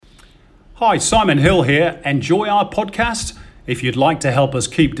Hi, Simon Hill here. Enjoy our podcast? If you'd like to help us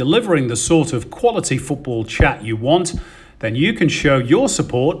keep delivering the sort of quality football chat you want, then you can show your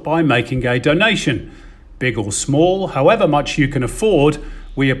support by making a donation. Big or small, however much you can afford,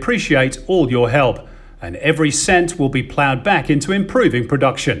 we appreciate all your help, and every cent will be ploughed back into improving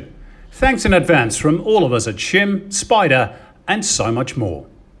production. Thanks in advance from all of us at Shim, Spider, and so much more.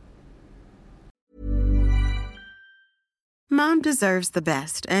 Mom deserves the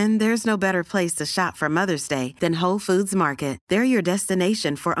best, and there's no better place to shop for Mother's Day than Whole Foods Market. They're your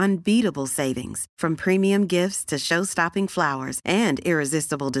destination for unbeatable savings, from premium gifts to show-stopping flowers and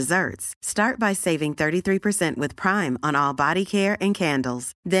irresistible desserts. Start by saving 33% with Prime on all body care and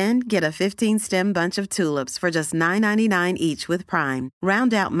candles. Then get a 15-stem bunch of tulips for just $9.99 each with Prime.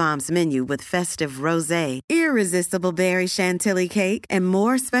 Round out Mom's menu with festive rosé, irresistible berry chantilly cake, and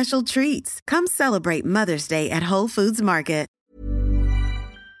more special treats. Come celebrate Mother's Day at Whole Foods Market.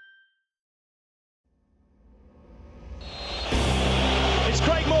 It's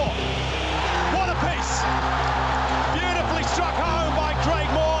Craig Moore. What a piece. Beautifully struck home by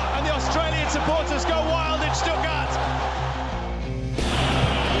Craig Moore, and the Australian supporters go wild in Stuttgart.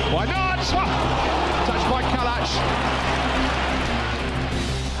 Why not? Touched by Kalash.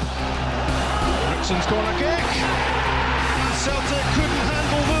 Rickson's corner kick. And Celtic couldn't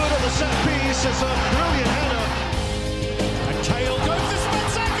handle Wood on the set piece. It's a brilliant header. And Cahill goes to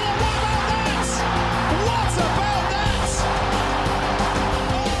spectacular. What about that? What about that?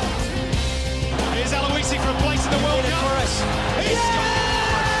 Here's Aloisi for a place in the World Cup. He scored!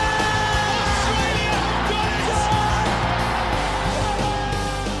 Australia have done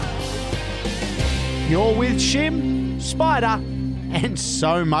it! You're with Shim, Spider, and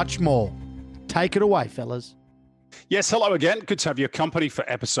so much more. Take it away, fellas. Yes, hello again. Good to have your company for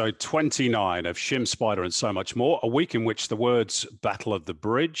episode 29 of Shim, Spider, and so much more. A week in which the words Battle of the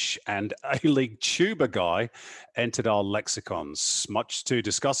Bridge and A-League Tuba Guy entered our lexicons. Much to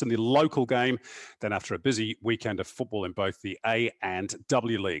discuss in the local game, then after a busy weekend of football in both the A and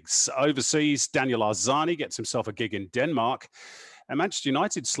W Leagues. Overseas, Daniel Arzani gets himself a gig in Denmark. And Manchester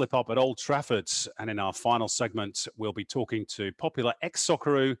United slip up at Old Trafford. And in our final segment, we'll be talking to popular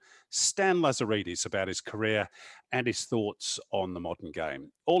ex-Socceroo Stan Lazaridis about his career and his thoughts on the modern game.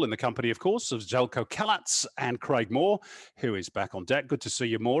 All in the company, of course, of Zeljko Kalac and Craig Moore, who is back on deck. Good to see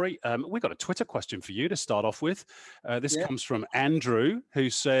you, Maury. We've got a Twitter question for you to start off with. This comes from Andrew, who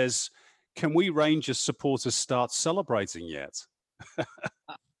says, can we Rangers supporters start celebrating yet?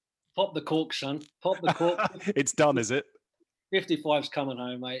 Pop the cork, son. Pop the cork. It's done, is it? 55's coming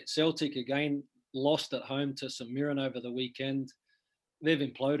home, mate. Celtic again lost at home to St Mirren over the weekend. They've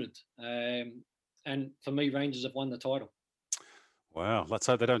imploded. And for me, Rangers have won the title. Wow, let's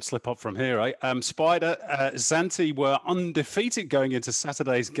hope they don't slip up from here, eh? Spider, Xanthi were undefeated going into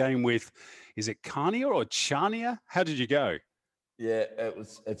Saturday's game with, is it Carnia or Chania? How did you go? Yeah,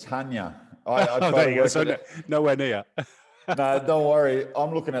 it's Hanya. There you go. So nowhere near. No, don't worry.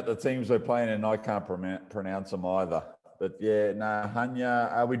 I'm looking at the teams they're playing and I can't pronounce them either. But yeah, no,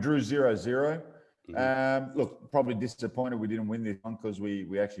 Hanya, we drew 0-0. Mm-hmm. Look, probably disappointed we didn't win this one because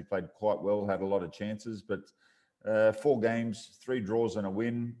we actually played quite well, had a lot of chances. But 4 games, 3 draws and a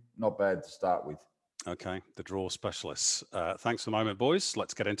win, not bad to start with. Okay, the draw specialists. Thanks for the moment, boys.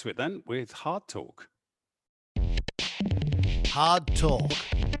 Let's get into it then with Hard Talk. Hard Talk.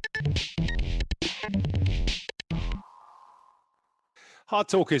 Hard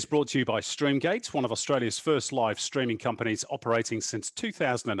Talk is brought to you by Streamgate, one of Australia's first live streaming companies operating since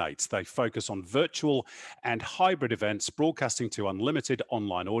 2008. They focus on virtual and hybrid events, broadcasting to unlimited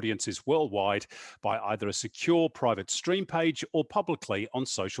online audiences worldwide by either a secure private stream page or publicly on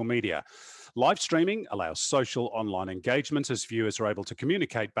social media. Live streaming allows social online engagement as viewers are able to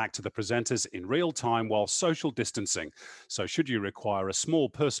communicate back to the presenters in real time while social distancing. So should you require a small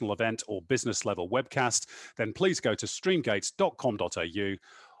personal event or business level webcast, then please go to streamgates.com.au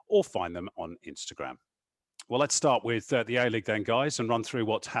or find them on Instagram. Well, let's start with the A-League then, guys, and run through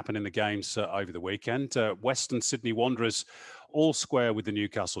what happened in the games over the weekend. Western Sydney Wanderers all square with the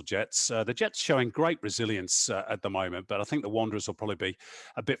Newcastle Jets. The Jets showing great resilience at the moment, but I think the Wanderers will probably be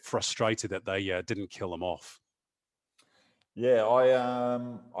a bit frustrated that they didn't kill them off. Yeah,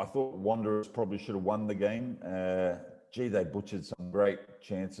 I thought Wanderers probably should have won the game. They butchered some great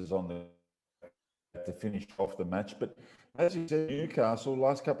chances on to finish off the match. But as you said, Newcastle,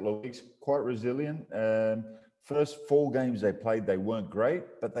 last couple of weeks, quite resilient. First 4 games they played, they weren't great,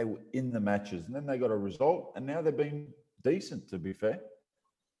 but they were in the matches. And then they got a result, and now they've been decent, to be fair.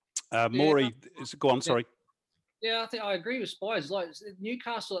 Maury, go on, sorry. Yeah, I think I agree with Spies. Like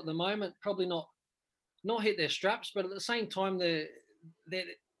Newcastle at the moment, probably not hit their straps, but at the same time, they're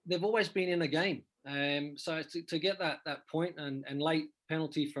they've always been in a game. So to get that point and late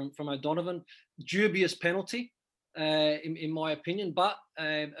penalty from O'Donovan, dubious penalty in my opinion, but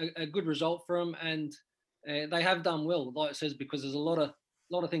a good result for them, and they have done well, like it says, because there's a lot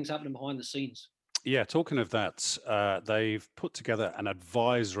of things happening behind the scenes. Yeah, talking of that, they've put together an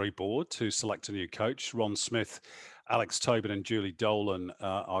advisory board to select a new coach. Ron Smith, Alex Tobin, and Julie Dolan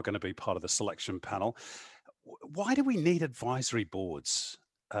are going to be part of the selection panel. Why do we need advisory boards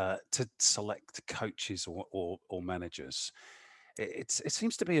to select coaches or managers? It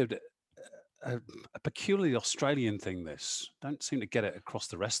seems to be a peculiarly Australian thing. This don't seem to get it across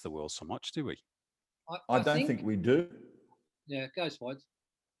the rest of the world so much, do we? I don't think we do. Yeah, go Spides.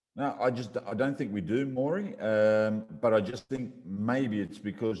 No, I don't think we do, Maury. But I just think maybe it's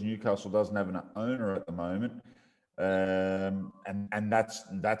because Newcastle doesn't have an owner at the moment, and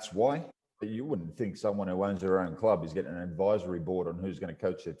that's why. You wouldn't think someone who owns their own club is getting an advisory board on who's going to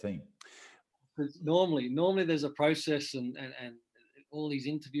coach their team. Because normally there's a process and all these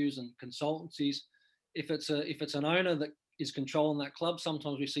interviews and consultancies. If it's an owner that is controlling that club,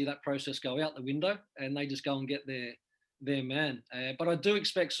 sometimes we see that process go out the window and they just go and get their man. But I do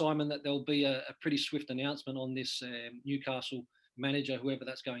expect, Simon, that there'll be a pretty swift announcement on this Newcastle manager, whoever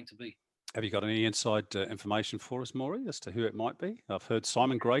that's going to be. Have you got any inside information for us, Maury, as to who it might be? I've heard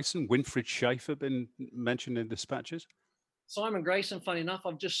Simon Grayson, Winfried Schaefer been mentioned in dispatches. Simon Grayson, funny enough,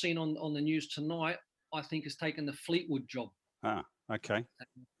 I've just seen on the news tonight, I think has taken the Fleetwood job. Ah, okay.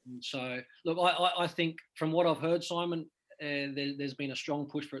 So, look, I think from what I've heard, Simon, there's been a strong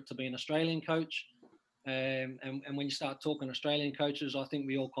push for it to be an Australian coach. And when you start talking Australian coaches, I think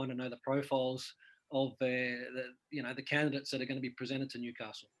we all kind of know the profiles of the candidates that are going to be presented to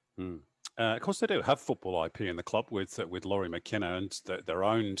Newcastle. Of course, they do have football IP in the club with Laurie McKenna, and they're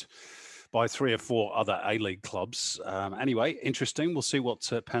owned by 3 or 4 other A-League clubs. Anyway, interesting. We'll see what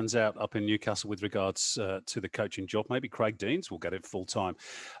pans out up in Newcastle with regards to the coaching job. Maybe Craig Deans will get it full time.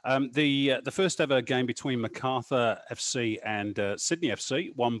 The first ever game between Macarthur FC and Sydney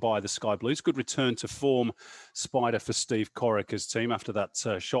FC, won by the Sky Blues. Good return to form, Spider, for Steve Corica's team after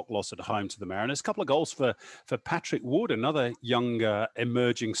that shock loss at home to the Mariners. A couple of goals for Patrick Wood, another young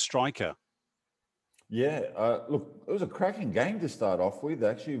emerging striker. Yeah, look, it was a cracking game to start off with,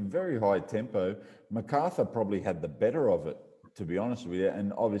 actually, very high tempo. Macarthur probably had the better of it, to be honest with you,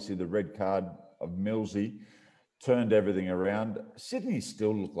 and obviously the red card of Millsy turned everything around. Sydney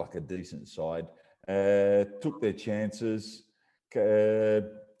still looked like a decent side, took their chances.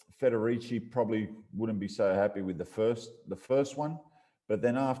 Federici probably wouldn't be so happy with the first one, but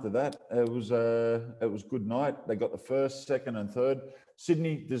then after that, it was good night. They got the first, second, and third.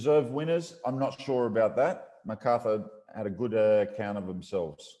 Sydney deserved winners. I'm not sure about that. Macarthur had a good account of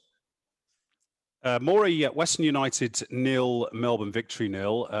themselves. Maury, Western United 0, Melbourne victory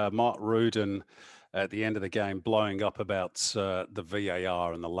 0. Mark Rudin at the end of the game blowing up about the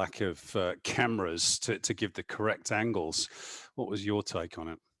VAR and the lack of cameras to give the correct angles. What was your take on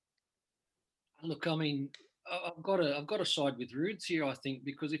it? Look, I mean, I've got to side with Rudes here, I think,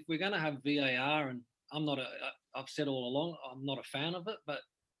 because if we're going to have VAR, and I've said all along, I'm not a fan of it, but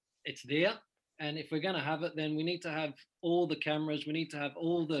it's there. And if we're going to have it, then we need to have all the cameras. We need to have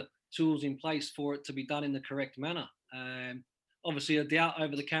all the tools in place for it to be done in the correct manner. Obviously, a doubt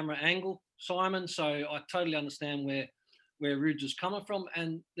over the camera angle, Simon. So I totally understand where Rudes is coming from.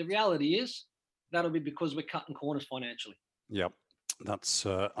 And the reality is that'll be because we're cutting corners financially. Yep. That's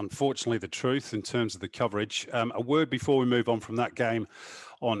unfortunately the truth in terms of the coverage. A word before we move on from that game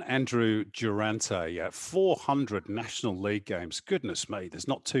on Andrew Durante. 400 National League games. Goodness me, there's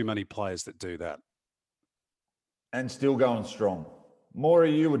not too many players that do that. And still going strong.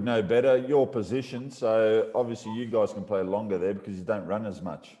 Maury, you would know better, your position. So obviously you guys can play longer there because you don't run as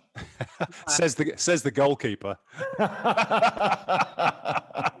much. says the goalkeeper.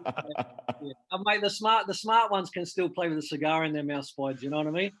 Yeah. Mate, the smart ones can still play with a cigar in their mouth, Spides. You know what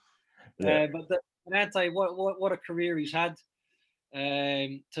I mean? Yeah. But Durante, what a career he's had.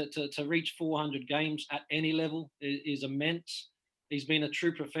 To reach 400 games at any level is immense. He's been a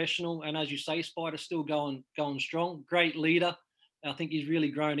true professional, and as you say, Spider still going strong. Great leader. I think he's really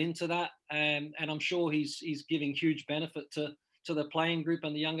grown into that, and I'm sure he's giving huge benefit to the playing group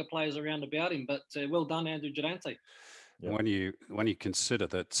and the younger players around about him. But well done, Andrew Durante. Yeah. When you consider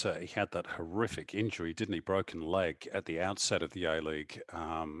that he had that horrific injury, didn't he? Broken leg at the outset of the A-League.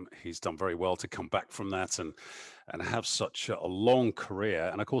 He's done very well to come back from that and have such a long career.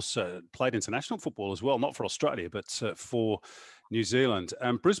 And of course, played international football as well, not for Australia, but for New Zealand.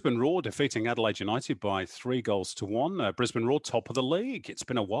 Brisbane Roar defeating Adelaide United by 3-1. Brisbane Roar top of the league. It's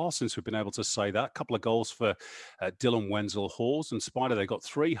been a while since we've been able to say that. A couple of goals for Dylan Wenzel-Halls. And Spider, they've got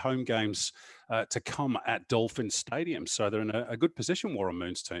 3 home games to come at Dolphin Stadium. So they're in a good position, Warren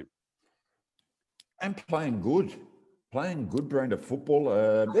Moon's team. And playing good brand of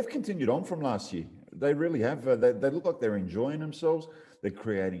football. They've continued on from last year. They really have. They look like they're enjoying themselves. They're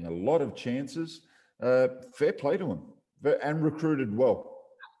creating a lot of chances. Fair play to them. And recruited well.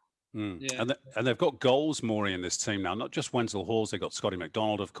 Yeah. And they've got goals, Maury, in this team now. Not just Wenzel-Halls. They've got Scotty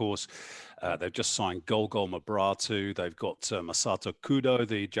McDonald, of course. They've just signed Golgol Mabratu. They've got Masato Kudo,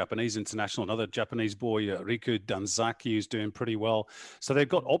 the Japanese international, another Japanese boy, Riku Danzaki, who's doing pretty well. So they've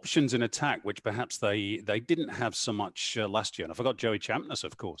got options in attack, which perhaps they didn't have so much last year. And I forgot Joey Champness,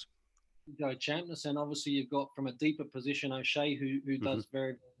 of course. Joey Champness, and obviously you've got from a deeper position O'Shea, who does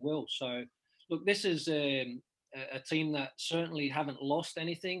very well. So, look, this is a team that certainly haven't lost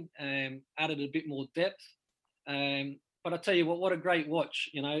anything, added a bit more depth. But I tell you what a great watch,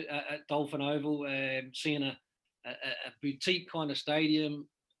 at Dolphin Oval, seeing a boutique kind of stadium,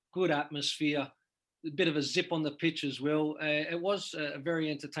 good atmosphere, a bit of a zip on the pitch as well. It was a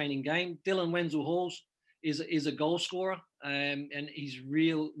very entertaining game. Dylan Wenzel-Halls is a goal scorer, and he's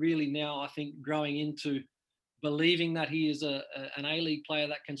really now, I think, growing into believing that he is an A-League player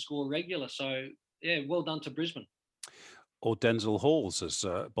that can score regular. So, yeah, well done to Brisbane. Or Denzel Halls, as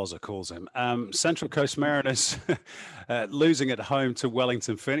Bozza calls him. Central Coast Mariners losing at home to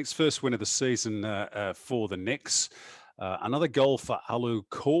Wellington Phoenix. First win of the season for the Knicks. Another goal for Alu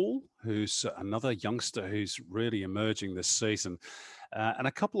Kool, who's another youngster who's really emerging this season. And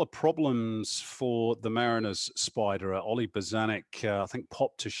a couple of problems for the Mariners, Spider. Ollie Bozanic, I think,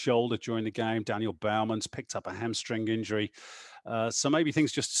 popped his shoulder during the game. Daniel Bowman's picked up a hamstring injury. So maybe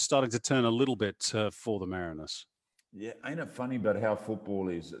things just starting to turn a little bit for the Mariners. Yeah, ain't it funny about how football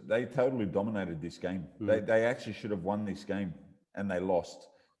is? They totally dominated this game. They actually should have won this game, and they lost.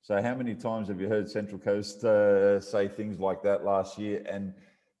 So how many times have you heard Central Coast say things like that last year? And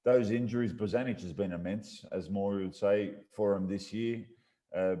those injuries, Bozanic has been immense, as Maury would say, for him this year.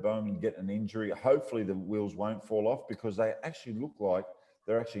 Bowman getting an injury. Hopefully the wheels won't fall off, because they actually look like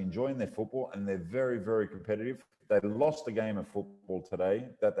they're actually enjoying their football, and they're very, very competitive. They lost a game of football today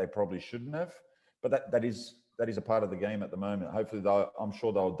that they probably shouldn't have, but that is a part of the game at the moment. Hopefully, I'm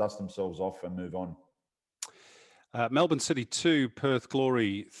sure they'll dust themselves off and move on. Melbourne City 2, Perth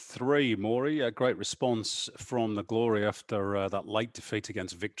Glory 3, Maury. A great response from the Glory after that late defeat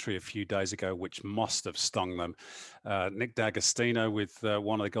against Victory a few days ago, which must have stung them. Nick D'Agostino with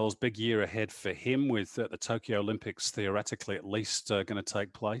one of the goals. Big year ahead for him, with the Tokyo Olympics theoretically at least going to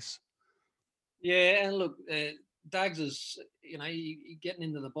take place. Yeah, and look, Dags is, getting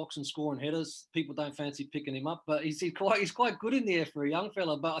into the box and scoring headers. People don't fancy picking him up, but he's quite good in there for a young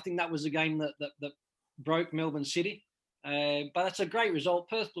fella. But I think that was a game that broke Melbourne City. But it's a great result.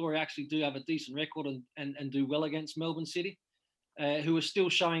 Perth Glory actually do have a decent record and do well against Melbourne City, who are still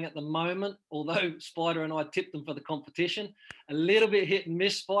showing at the moment, although Spider and I tipped them for the competition. A little bit hit and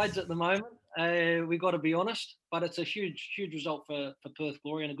miss, Spides, at the moment. We've got to be honest. But it's a huge result for Perth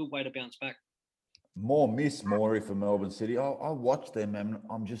Glory and a good way to bounce back. More miss, Maury, for Melbourne City. I watched them and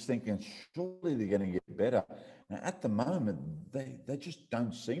I'm just thinking, surely they're going to get better. Now, at the moment, they just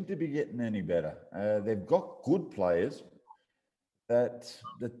don't seem to be getting any better. They've got good players that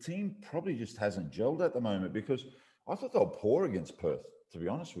the team probably just hasn't gelled at the moment, because I thought they were poor against Perth, to be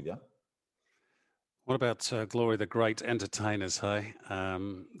honest with you. What about Glory, the great entertainers, hey?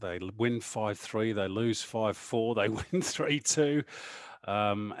 They win 5-3, they lose 5-4, they win 3-2.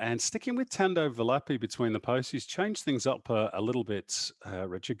 And sticking with Tando Valapi between the posts, he's changed things up a little bit,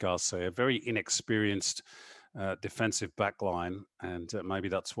 Richard Garcia, very inexperienced defensive backline, and maybe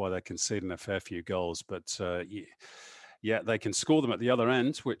that's why they're conceding a fair few goals. But yeah, they can score them at the other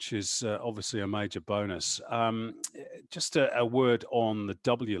end, which is obviously a major bonus. Just a word on the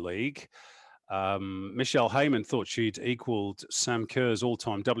W League. Michelle Heyman thought she'd equaled Sam Kerr's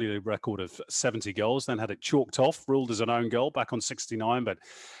all-time W League record of 70 goals, then had it chalked off, ruled as an own goal back on 69, but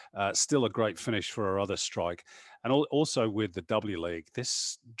still a great finish for her other strike. And also with the W League,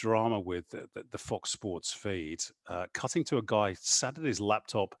 this drama with the Fox Sports feed, cutting to a guy sat at his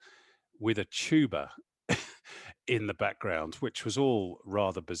laptop with a tuba in the background, which was all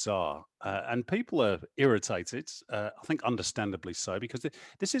rather bizarre. And people are irritated, I think understandably so, because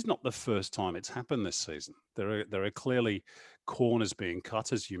this is not the first time it's happened this season. There are clearly corners being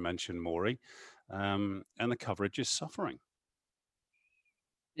cut, as you mentioned, Maury, and the coverage is suffering.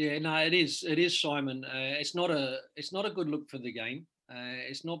 Yeah, no, it is. It is, Simon. It's not a good look for the game.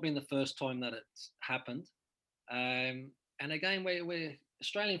 It's not been the first time that it's happened. And again, we're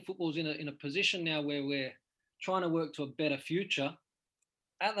Australian football's in a position now where we're trying to work to a better future.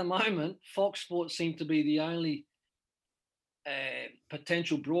 At the moment, Fox Sports seem to be the only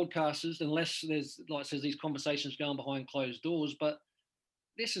potential broadcasters, unless there's, like I says, these conversations going behind closed doors. But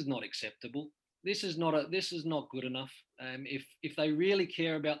this is not acceptable. This is not good enough. If they really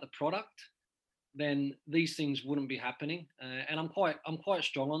care about the product, then these things wouldn't be happening. And I'm quite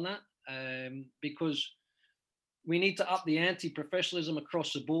strong on that, because we need to up the ante professionalism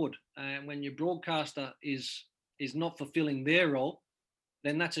across the board. And when your broadcaster is not fulfilling their role,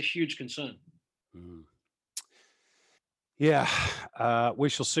 then that's a huge concern. Mm. Yeah, we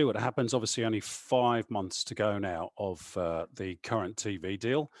shall see what happens. Obviously, only 5 months to go now of the current TV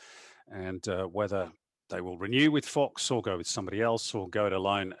deal, and whether they will renew with Fox or go with somebody else or go it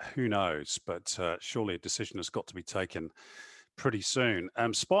alone, who knows? But surely a decision has got to be taken pretty soon.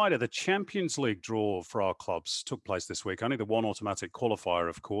 Spider, the Champions League draw for our clubs took place this week. Only the one automatic qualifier,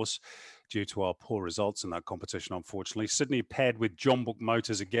 of course, due to our poor results in that competition, unfortunately. Sydney paired with John Book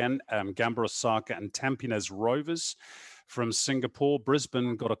Motors again, Gamba Osaka and Tampines Rovers from Singapore.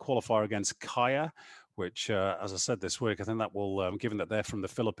 Brisbane got a qualifier against Kaya, which, as I said this week, I think that will, given that they're from the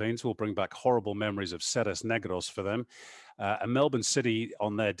Philippines, will bring back horrible memories of Ceres Negros for them. And Melbourne City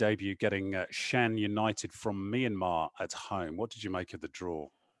on their debut getting Shan United from Myanmar at home. What did you make of the draw?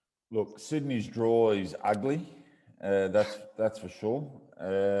 Look, Sydney's draw is ugly. That's for sure.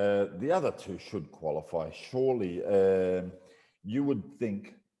 The other two should qualify. Surely, you would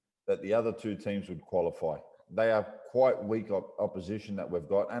think that the other two teams would qualify. They are quite weak opposition that we've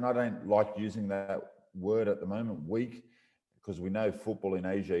got, and I don't like using that word at the moment, weak, because we know football in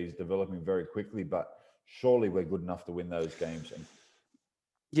Asia is developing very quickly, but surely we're good enough to win those games.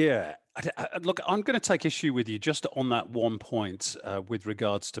 Yeah, look, I'm going to take issue with you just on that one point with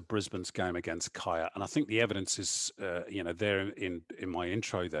regards to Brisbane's game against Kaya, and I think the evidence is, there in my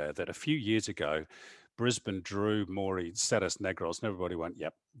intro there, that a few years ago, Brisbane drew Moree, Ceres Negros, and everybody went,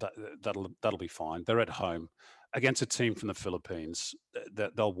 "Yep, that'll be fine." They're at home against a team from the Philippines.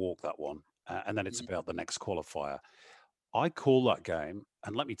 They'll walk that one, and then it's about the next qualifier. I call that game,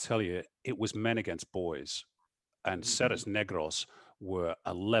 and let me tell you, it was men against boys, and Ceres Negros were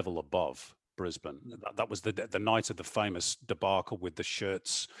a level above Brisbane. That was the night of the famous debacle with the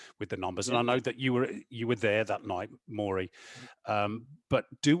shirts with the numbers. And I know that you were there that night, Moree. But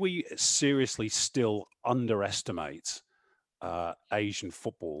do we seriously still underestimate Asian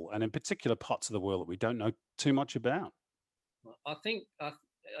football, and in particular parts of the world that we don't know too much about? I think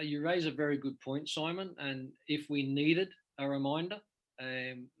you raise a very good point, Simon. And if we needed a reminder,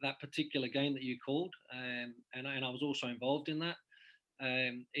 that particular game that you called, and I was also involved in that,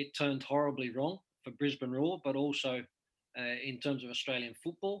 it turned horribly wrong for Brisbane Roar, but also in terms of Australian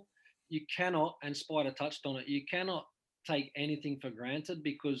football. You cannot, and Spider touched on it, you cannot take anything for granted,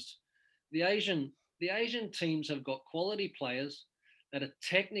 because the Asian teams have got quality players that are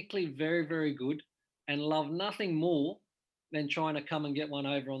technically very, very good and love nothing more than trying to come and get one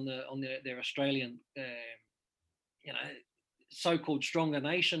over on their Australian, so-called stronger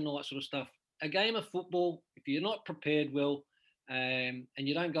nation, all that sort of stuff. A game of football, if you're not prepared well, and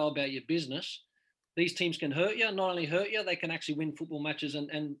you don't go about your business, these teams can hurt you. Not only hurt you, they can actually win football matches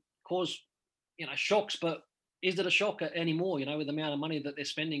and cause, shocks. But is it a shock anymore, with the amount of money that they're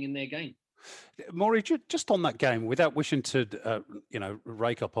spending in their game? Moree, just on that game, without wishing to,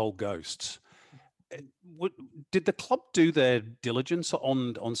 rake up old ghosts, did the club do their diligence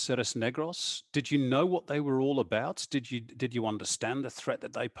on Ceres Negros? Did you know what they were all about? Did you understand the threat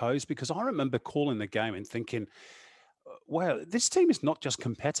that they posed? Because I remember calling the game and thinking, wow, this team is not just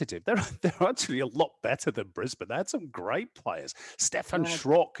competitive. They're actually a lot better than Brisbane. They had some great players. Stefan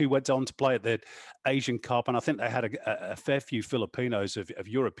Schrock, who went on to play at the Asian Cup, and I think they had a fair few Filipinos of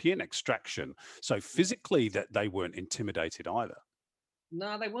European extraction. So physically, that they weren't intimidated either.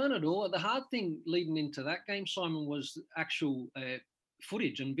 No, they weren't at all. The hard thing leading into that game, Simon, was actual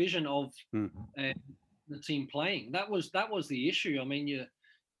footage and vision of the team playing. That was the issue. I mean,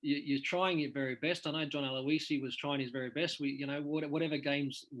 you're trying your very best. I know John Aloisi was trying his very best. We, whatever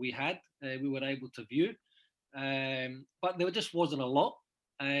games we had, we were able to view, but there just wasn't a lot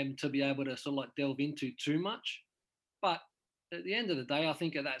to be able to sort of like delve into too much. But at the end of the day, I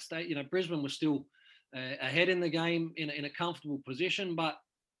think at that stage, Brisbane was still ahead in the game in a comfortable position. But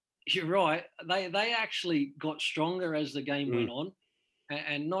you're right, they actually got stronger as the game went on,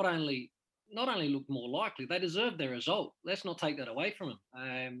 and not only looked more likely, they deserved their result. Let's not take that away from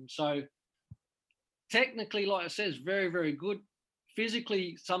them. So technically, like I said, very, very good.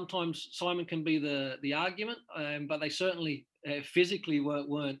 physically, sometimes Simon can be the argument, but they certainly physically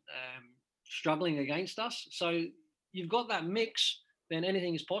weren't struggling against us. So you've got that mix, then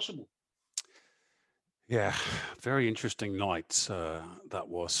anything is possible. Yeah, very interesting night that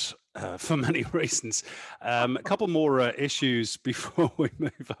was for many reasons. A couple more issues before we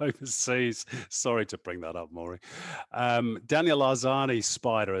move overseas. Sorry to bring that up, Maury. Daniel Arzani,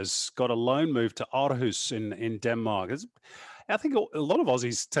 Spider, has got a loan move to Aarhus in Denmark. I think a lot of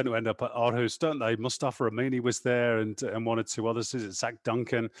Aussies tend to end up at Aarhus, don't they? Mustafa Amini was there and one or two others. Is it Zach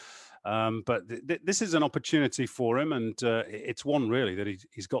Duncan? But this is an opportunity for him, and it's one really that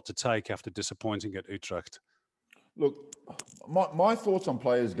he's got to take after disappointing at Utrecht. Look, my thoughts on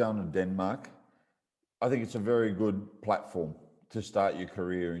players going to Denmark, I think it's a very good platform to start your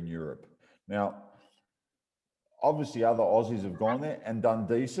career in Europe. Now, obviously other Aussies have gone there and done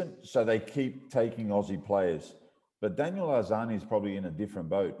decent, so they keep taking Aussie players. But Daniel Arzani is probably in a different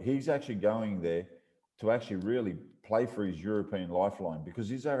boat. He's actually going there to actually really play for his European lifeline, because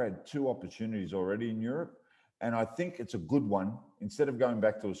he's had 2 opportunities already in Europe. And I think it's a good one. Instead of going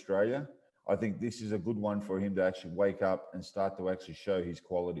back to Australia, I think this is a good one for him to actually wake up and start to actually show his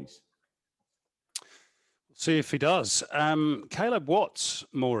qualities. See if he does. Caleb Watts,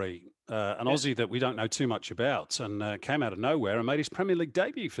 Maury, an Aussie that we don't know too much about, and came out of nowhere and made his Premier League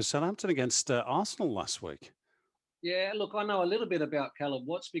debut for Southampton against Arsenal last week. Yeah, look, I know a little bit about Caleb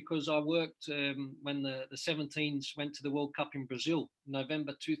Watts because I worked when the 17s went to the World Cup in Brazil,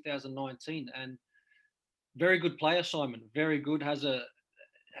 November 2019, and very good player, Simon. Very good. Has a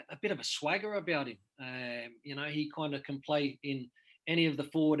bit of a swagger about him. He kind of can play in any of the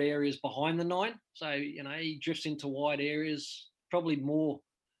forward areas behind the 9. So, he drifts into wide areas, probably more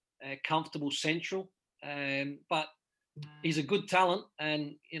comfortable central. But he's a good talent,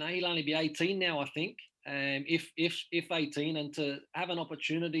 and, he'll only be 18 now, I think. If 18, and to have an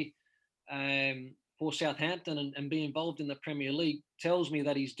opportunity for Southampton and be involved in the Premier League tells me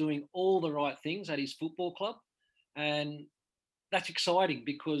that he's doing all the right things at his football club, and that's exciting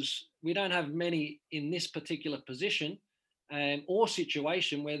because we don't have many in this particular position or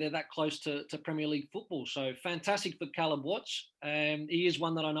situation where they're that close to Premier League football. So fantastic for Caleb Watts. He is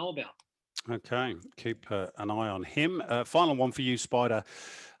one that I know about. Okay, keep an eye on him. Final one for you, Spider.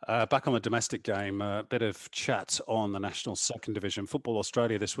 Back on the domestic game, a bit of chat on the National Second Division. Football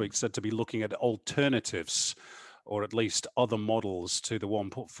Australia this week said to be looking at alternatives, or at least other models to the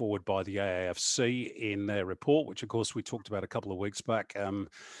one put forward by the AAFC in their report, which of course we talked about a couple of weeks back.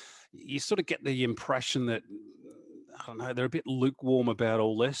 You sort of get the impression that, I don't know, they're a bit lukewarm about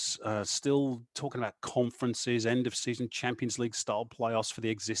all this, still talking about conferences, end of season Champions League style playoffs for the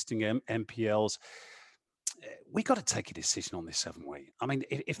existing MPLs. We got to take a decision on this, haven't we? I mean,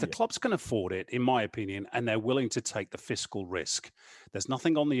 if the clubs can afford it, in my opinion, and they're willing to take the fiscal risk, there's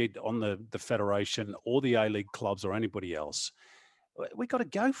nothing on the federation or the A-League clubs or anybody else. We got to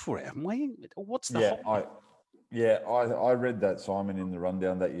go for it, haven't we? What's the I read that, Simon, in the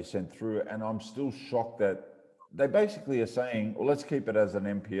rundown that you sent through, and I'm still shocked that they basically are saying, well, let's keep it as an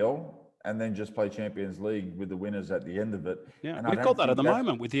MPL and then just play Champions League with the winners at the end of it. Yeah, and we've got that at the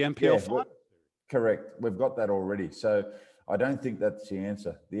moment with the MPL final. Correct. We've got that already. So I don't think that's the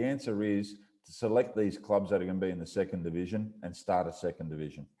answer. The answer is to select these clubs that are going to be in the second division and start a second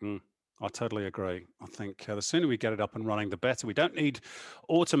division. I totally agree. I think the sooner we get it up and running, the better. We don't need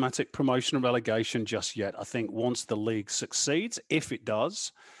automatic promotion and relegation just yet. I think once the league succeeds, if it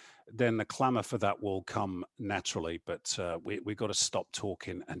does, then the clamour for that will come naturally. But we've got to stop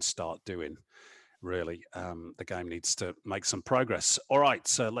talking and start doing. Really, the game needs to make some progress. All right,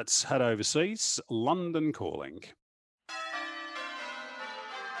 so let's head overseas. London calling.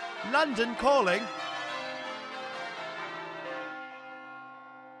 London calling.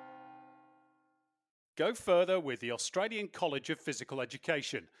 Go further with the Australian College of Physical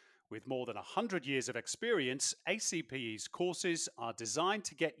Education. With more than 100 years of experience, ACPE's courses are designed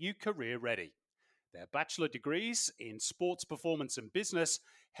to get you career ready. Their bachelor degrees in sports performance and business,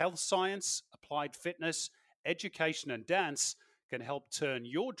 health science, applied fitness, education and dance can help turn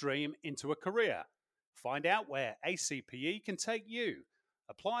your dream into a career. Find out where ACPE can take you.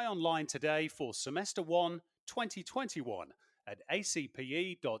 Apply online today for Semester 1 2021 at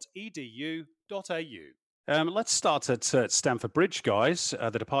acpe.edu.au. Let's start at Stamford Bridge, guys.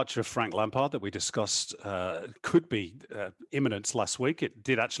 The departure of Frank Lampard that we discussed could be imminent last week. It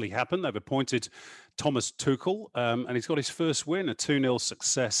did actually happen. They've appointed Thomas Tuchel, and he's got his first win, a 2-0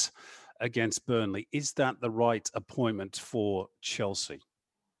 success against Burnley. Is that the right appointment for Chelsea?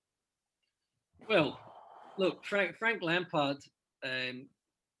 Well, look, Frank Lampard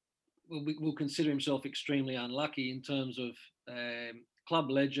will consider himself extremely unlucky in terms of club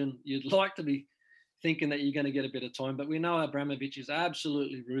legend. You'd like to be thinking that you're going to get a bit of time, but we know Abramovich is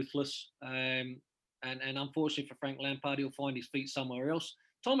absolutely ruthless. And unfortunately for Frank Lampard, he'll find his feet somewhere else.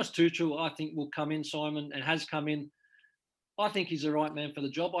 Thomas Tuchel, I think, will come in, Simon, and has come in. I think he's the right man for the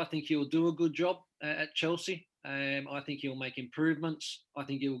job. I think he'll do a good job at Chelsea. I think he'll make improvements. I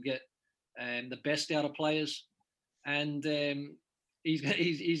think he'll get the best out of players. And he's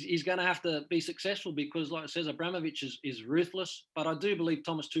going to have to be successful because, like I says, Abramovich is ruthless. But I do believe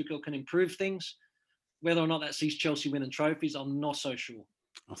Thomas Tuchel can improve things. Whether or not that sees Chelsea winning trophies, I'm not so sure.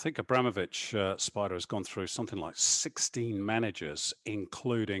 I think Abramovich, Spider, has gone through something like 16 managers,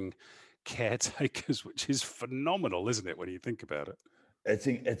 including caretakers, which is phenomenal, isn't it, when you think about it?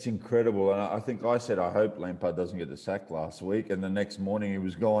 It's incredible. And I think I said, I hope Lampard doesn't get the sack last week. And the next morning he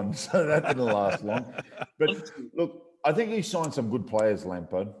was gone. So that didn't last long. But look, I think he signed some good players,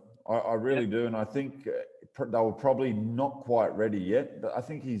 Lampard. I really do. And I think they were probably not quite ready yet. But I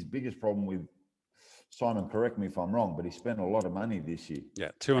think his biggest problem with Simon, correct me if I'm wrong, but he spent a lot of money this year.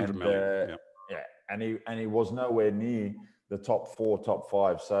 Yeah, 200 million. And he was nowhere near the top 4, top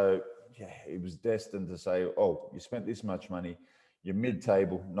 5. So yeah, he was destined to say, oh, you spent this much money, you're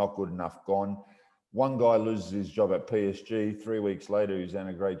mid-table, not good enough, gone. One guy loses his job at PSG. 3 weeks later, he's done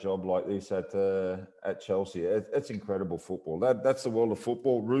a great job like this at Chelsea. It's incredible football. That's the world of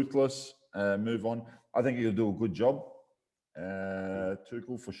football. Ruthless. Move on. I think he'll do a good job.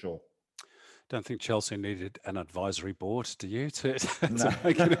 Tuchel for sure. Don't think Chelsea needed an advisory board, do you, to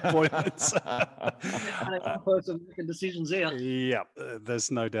make an appointment? One person making decisions here. Yeah,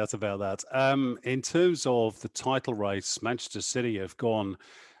 there's no doubt about that. In terms of the title race, Manchester City have gone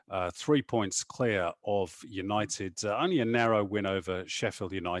 3 points clear of United. Only a narrow win over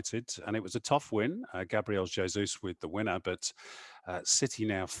Sheffield United, and it was a tough win. Gabriel Jesus with the winner, but City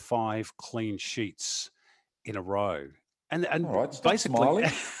now 5 clean sheets in a row. And all right, basically,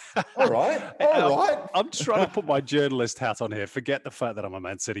 all right. I'm trying to put my journalist hat on here. Forget the fact that I'm a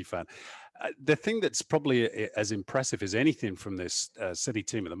Man City fan. The thing that's probably as impressive as anything from this City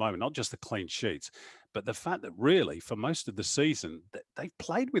team at the moment, not just the clean sheets, but the fact that really for most of the season, they've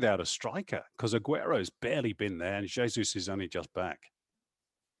played without a striker because Aguero's barely been there and Jesus is only just back.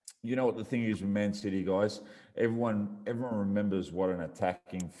 You know what the thing is with Man City, guys? Everyone remembers what an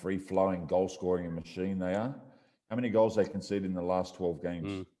attacking, free-flowing, goal-scoring machine they are. How many goals they conceded in the last 12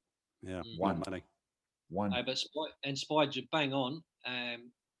 games? One. One. But Spide, you bang on.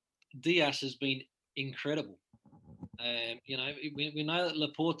 Diaz has been incredible. We know that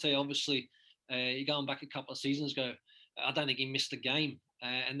Laporte, obviously, going back a couple of seasons ago, I don't think he missed a game.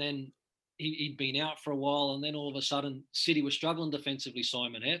 And then he'd been out for a while, and then all of a sudden, City was struggling defensively,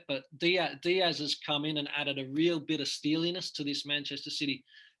 Simon. But Diaz has come in and added a real bit of steeliness to this Manchester City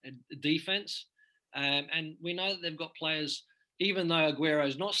defense. And we know that they've got players, even though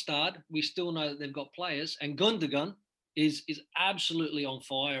Aguero's not starred, we still know that they've got players. And Gundogan is absolutely on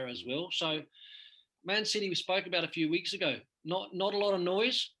fire as well. So Man City, we spoke about a few weeks ago, not a lot of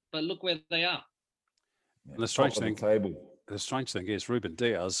noise, but look where they are. Yeah, the strange thing is Ruben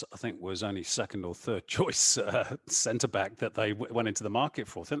Diaz, I think, was only second or third choice centre-back that they went into the market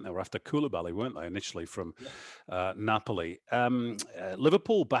for. I think they were after Koulibaly, weren't they, initially from Napoli.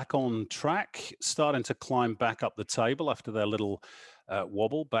 Liverpool back on track, starting to climb back up the table after their little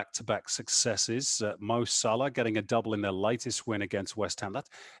wobble, back-to-back successes. Mo Salah getting a double in their latest win against West Ham.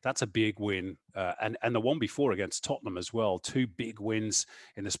 That's a big win. And the one before against Tottenham as well. 2 big wins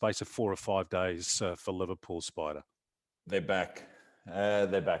in the space of 4 or 5 days for Liverpool, Spider. They're back.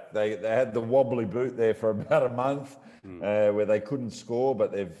 They're back. They had the wobbly boot there for about a month where they couldn't score,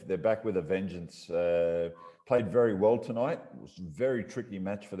 but they're back with a vengeance. Played very well tonight. It was a very tricky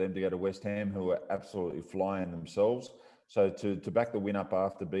match for them to go to West Ham, who are absolutely flying themselves. So to back the win up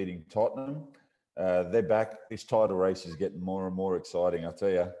after beating Tottenham, they're back. This title race is getting more and more exciting, I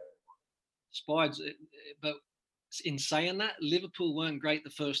tell you. Spides, but in saying that, Liverpool weren't great the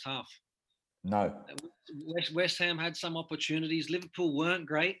first half. No. West Ham had some opportunities. Liverpool weren't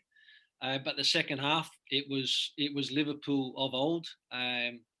great, but the second half it was Liverpool of old.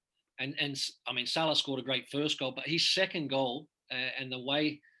 And I mean, Salah scored a great first goal, but his second goal and the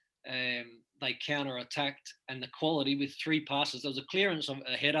way they counter-attacked and the quality with 3 passes. There was a clearance of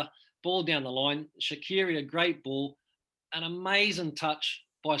a header, ball down the line. Shaqiri, a great ball, an amazing touch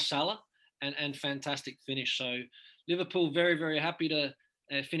by Salah, and fantastic finish. So Liverpool very, very happy to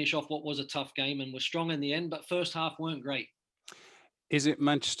finish off what was a tough game and were strong in the end, but first half weren't great. Is it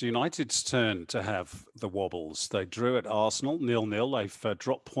Manchester United's turn to have the wobbles? They drew at Arsenal 0-0. They've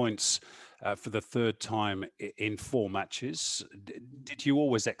dropped points for the 3rd time in 4 matches. Did you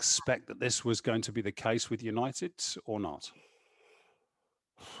always expect that this was going to be the case with United or not?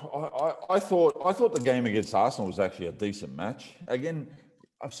 I thought the game against Arsenal was actually a decent match. Again,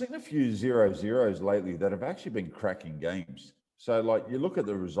 I've seen a few 0-0s lately that have actually been cracking games. So, like, you look at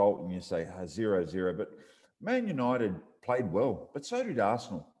the result and you say 0-0, but Man United played well, but so did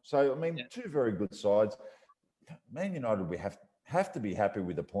Arsenal. So, I mean, two very good sides. Man United, we have to be happy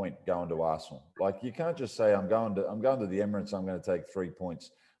with the point going to Arsenal. Like, you can't just say I'm going to the Emirates, I'm going to take 3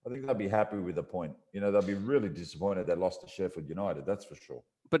 points. I think they'll be happy with the point. You know, they'll be really disappointed they lost to Sheffield United. That's for sure.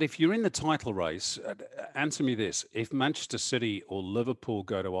 But if you're in the title race, answer me this: if Manchester City or Liverpool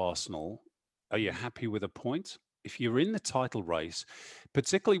go to Arsenal, are you happy with a point? If you're in the title race,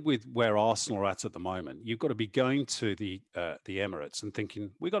 particularly with where Arsenal are at the moment, you've got to be going to the Emirates and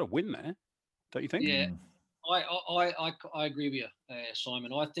thinking we've got to win there, don't you think? Yeah, I agree with you,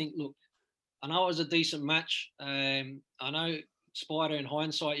 Simon. I think, look, I know it was a decent match. I know, Spider, in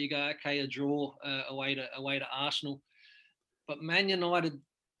hindsight, you go, okay, a draw away to Arsenal, but Man United,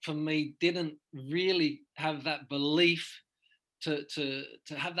 for me, didn't really have that belief to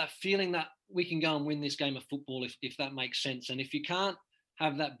have that feeling that we can go and win this game of football, if that makes sense. And if you can't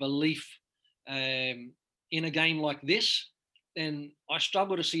have that belief in a game like this, then I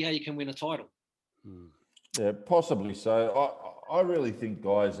struggle to see how you can win a title. Yeah, possibly so. I really think,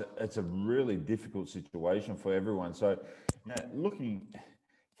 guys, it's a really difficult situation for everyone. So, looking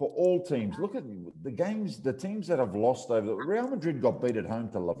for all teams, look at the teams that have lost over. Real Madrid got beat at home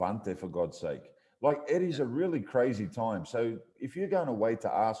to Levante, for God's sake. Like, it is a really crazy time. So if you're going away to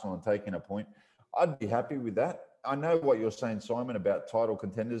Arsenal and taking a point, I'd be happy with that. I know what you're saying, Simon, about title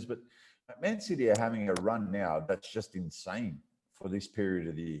contenders, but Man City are having a run now that's just insane for this period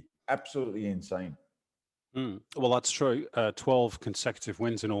of the year. Absolutely insane. Well, that's true. 12 consecutive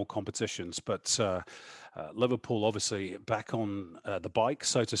wins in all competitions, but Liverpool obviously back on the bike,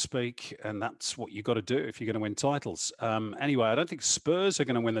 so to speak, and that's what you've got to do if you're going to win titles. Anyway, I don't think Spurs are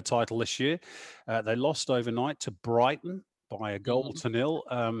going to win the title this year. They lost overnight to Brighton by a goal to nil.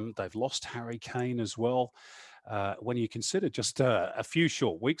 They've lost Harry Kane as well. When you consider just a few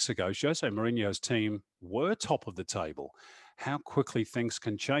short weeks ago, Jose Mourinho's team were top of the table. How quickly things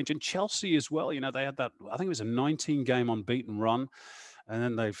can change. And Chelsea as well, they had that, I think it was a 19-game unbeaten run, and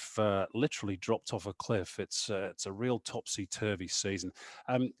then they've literally dropped off a cliff. It's a real topsy-turvy season.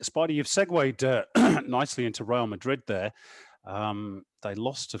 Spidey, you've segued nicely into Real Madrid there. They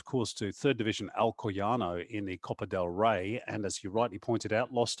lost, of course, to third division Alcoyano in the Copa del Rey, and as you rightly pointed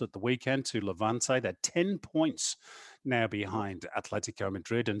out, lost at the weekend to Levante. They're 10 points now behind Atletico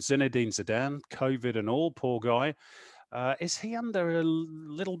Madrid, and Zinedine Zidane, COVID and all, poor guy. Is he under a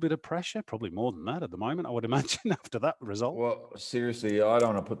little bit of pressure? Probably more than that at the moment, I would imagine, after that result. Well, seriously, I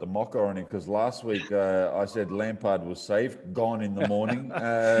don't want to put the mocker on him, because last week I said Lampard was safe, gone in the morning.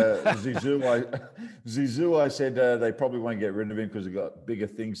 Zizou, I said they probably won't get rid of him because they've got bigger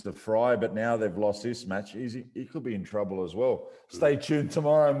things to fry, but now they've lost this match. He could be in trouble as well. Stay tuned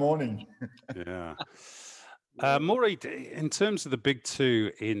tomorrow morning. Yeah. Maury, in terms of the big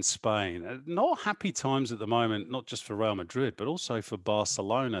two in Spain, not happy times at the moment, not just for Real Madrid, but also for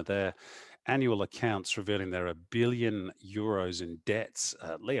Barcelona. Their annual accounts revealing they're €1 billion in debts.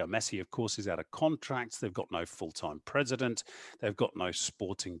 Leo Messi, of course, is out of contract. They've got no full-time president. They've got no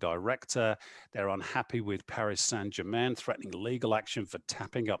sporting director. They're unhappy with Paris Saint-Germain, threatening legal action for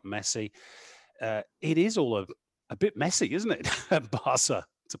tapping up Messi. It is all a bit messy, isn't it, Barca,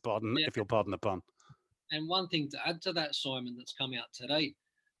 if you'll pardon the pun. And one thing to add to that, Simon, that's come out today,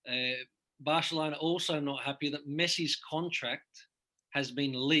 Barcelona also not happy that Messi's contract has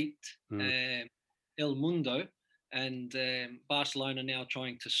been leaked, El Mundo, and Barcelona now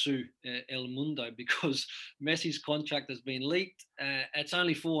trying to sue El Mundo because Messi's contract has been leaked. It's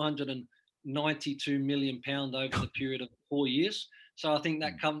only £492 million over the period of 4 years. So I think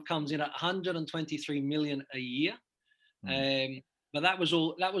that comes in at 123 million a year. But that was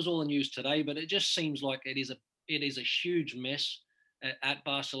all the news today. But it just seems like it is a huge mess at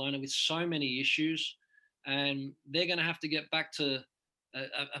Barcelona with so many issues, and they're going to have to get back to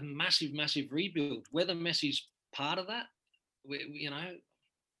a massive rebuild. Whether Messi's part of that,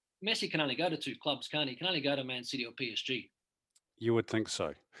 Messi can only go to two clubs, can't he? He can only go to Man City or PSG. You would think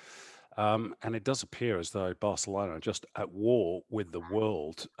so. And it does appear as though Barcelona are just at war with the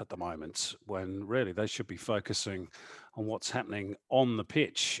world at the moment, when really they should be focusing on what's happening on the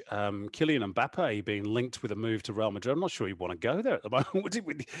pitch. Kylian Mbappe being linked with a move to Real Madrid. I'm not sure he'd want to go there at the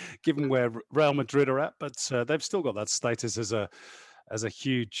moment, given where Real Madrid are at, but they've still got that status as a as a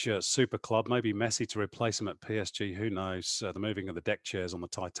huge super club. Maybe Messi to replace him at PSG. Who knows? The moving of the deck chairs on the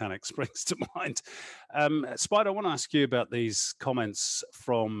Titanic springs to mind. Spider, I want to ask you about these comments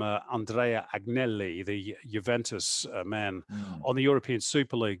from Andrea Agnelli, the Juventus man, on the European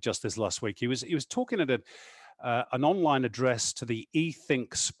Super League just this last week. He was talking at an online address to the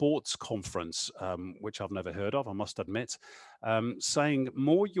eThink Sports Conference, which I've never heard of, I must admit, saying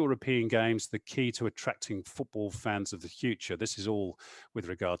more European games, the key to attracting football fans of the future. This is all with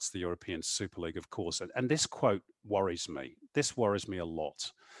regards to the European Super League, of course. And this quote worries me. This worries me a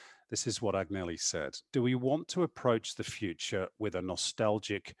lot. This is what Agnelli said. Do we want to approach the future with a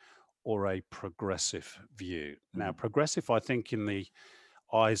nostalgic or a progressive view? Now, progressive, I think, in the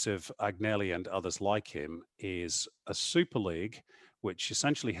eyes of Agnelli and others like him, is a Super League which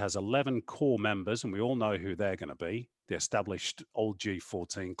essentially has 11 core members, and we all know who they're going to be, the established old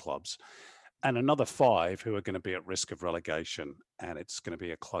G14 clubs, and another 5 who are going to be at risk of relegation, and it's going to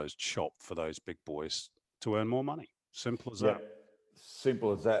be a closed shop for those big boys to earn more money. Simple as that.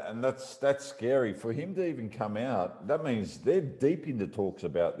 Simple as that. And that's scary. For him to even come out, that means they're deep into talks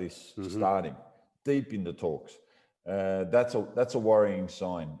about this starting, deep into talks. That's a worrying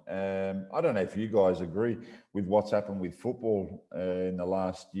sign. I don't know if you guys agree with what's happened with football in the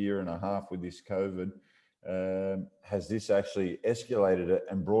last year and a half with this COVID. Has this actually escalated it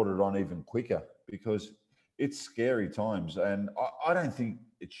and brought it on even quicker? Because it's scary times, and I don't think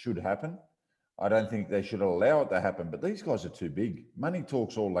it should happen. I don't think they should allow it to happen. But these guys are too big. Money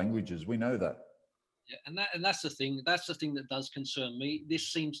talks all languages. We know that. Yeah, and that's the thing. That's the thing that does concern me.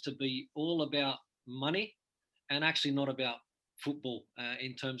 This seems to be all about money, and actually not about football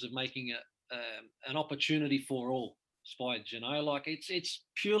in terms of making it an opportunity for all Spides. Like it's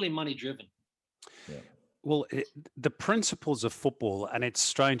purely money driven. Yeah. Well, the principles of football, and it's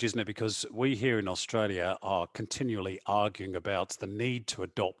strange, isn't it? Because we here in Australia are continually arguing about the need to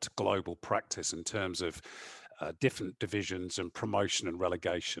adopt global practice in terms of different divisions and promotion and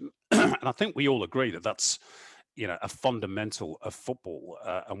relegation. And I think we all agree that that's a fundamental of football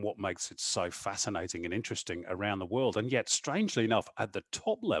and what makes it so fascinating and interesting around the world. And yet, strangely enough, at the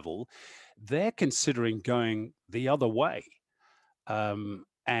top level, they're considering going the other way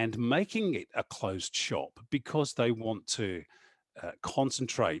and making it a closed shop because they want to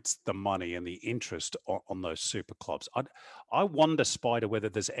concentrate the money and the interest on those super clubs. I wonder, Spider, whether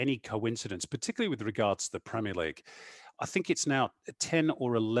there's any coincidence, particularly with regards to the Premier League. I think it's now 10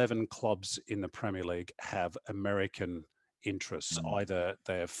 or 11 clubs in the Premier League have American interests. Either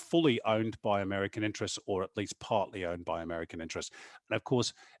they're fully owned by American interests or at least partly owned by American interests. And of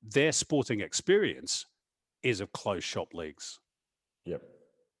course, their sporting experience is of closed shop leagues.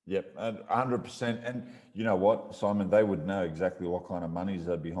 Yep, 100%. And you know what, Simon, they would know exactly what kind of monies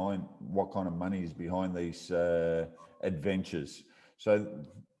are behind, what kind of money is behind these adventures. So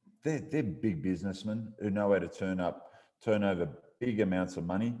they're big businessmen who know how to turn over big amounts of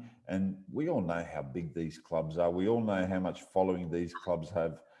money. And we all know how big these clubs are. We all know how much following these clubs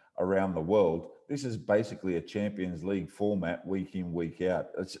have around the world. This is basically a Champions League format week in, week out.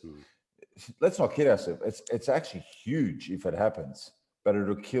 Let's not kid ourselves. It's actually huge if it happens, but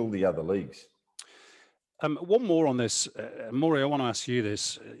it'll kill the other leagues. One more on this, Maury. I want to ask you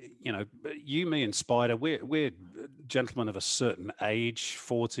this. You, me, and Spider, we're gentlemen of a certain age,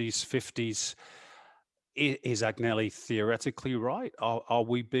 40s, 50s. Is Agnelli theoretically right? Are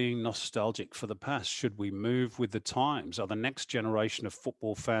we being nostalgic for the past? Should we move with the times? Are the next generation of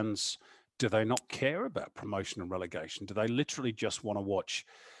football fans, do they not care about promotion and relegation? Do they literally just want to watch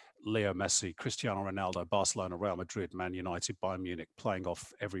Leo Messi, Cristiano Ronaldo, Barcelona, Real Madrid, Man United, Bayern Munich playing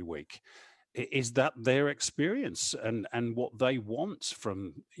off every week? Is that their experience and what they want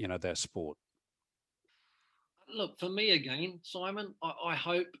from their sport? Look, for me again, Simon, I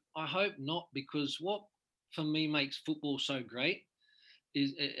hope not, because what for me makes football so great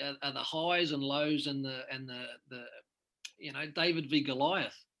are the highs and lows and the David v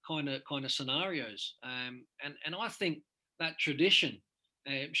Goliath kind of scenarios, and I think that tradition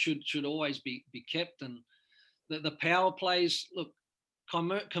should always be kept. And the power plays, look,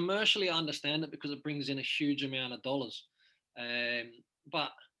 commercially I understand it because it brings in a huge amount of dollars,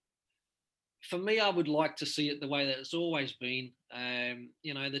 but for me, I would like to see it the way that it's always been.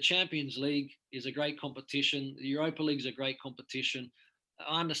 The Champions League is a great competition. The Europa League is a great competition.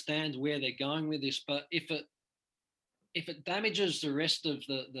 I understand where they're going with this, but if it damages the rest of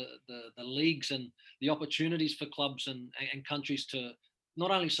the leagues and the opportunities for clubs and countries to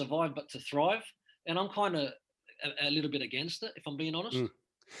not only survive but to thrive, and I'm kind of a little bit against it, if I'm being honest.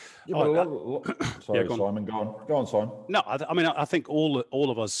 Yeah, sorry, Simon. Go on, Simon. No, I think all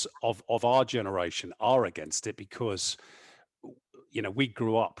of us of our generation are against it because, we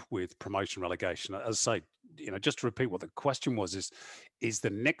grew up with promotion relegation. As I say, just to repeat what the question was, is the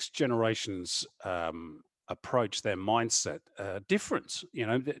next generation's approach, their mindset, different?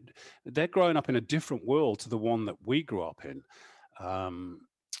 They're growing up in a different world to the one that we grew up in.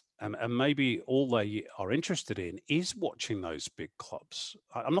 And maybe all they are interested in is watching those big clubs.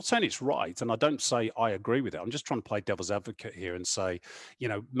 I'm not saying it's right, and I don't say I agree with it. I'm just trying to play devil's advocate here and say,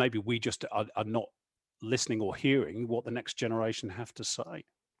 maybe we just are not listening or hearing what the next generation have to say.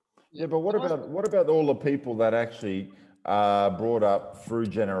 Yeah, but what about all the people that actually are brought up through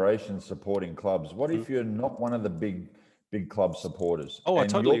generations supporting clubs? What if you're not one of the big club supporters? Oh, I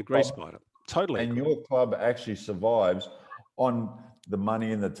totally agree, Spider. Totally. And your club actually survives on the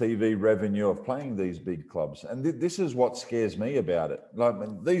money and the TV revenue of playing these big clubs. And this is what scares me about it. Like,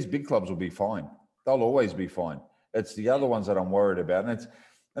 these big clubs will be fine. They'll always be fine. It's the other ones that I'm worried about.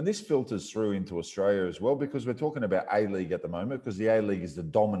 And this filters through into Australia as well, because we're talking about A-League at the moment, because the A-League is the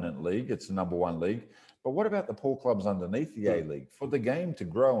dominant league. It's the number one league. But what about the poor clubs underneath the A-League? For the game to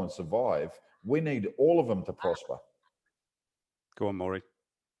grow and survive, we need all of them to prosper. Go on, Maury.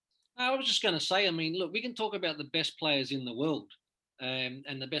 I was just going to say, look, we can talk about the best players in the world and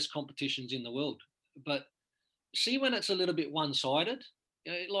the best competitions in the world. But see when it's a little bit one-sided,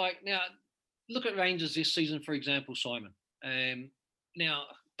 like now, look at Rangers this season, for example, Simon. Now,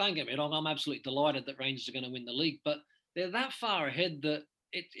 don't get me wrong, I'm absolutely delighted that Rangers are going to win the league, but they're that far ahead that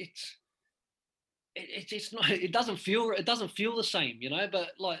it's not. It doesn't feel the same,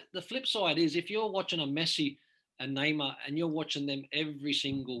 But like the flip side is, if you're watching a Messi and Neymar and you're watching them every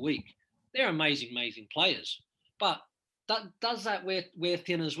single week, they're amazing players. But does that wear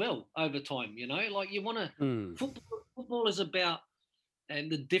thin as well over time? Like you want to. Football is about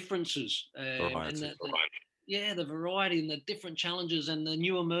the differences and the variety and the different challenges and the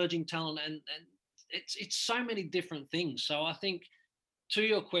new emerging talent and it's so many different things. So I think, to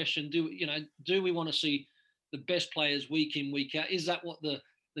your question, do we want to see the best players week in, week out? Is that what the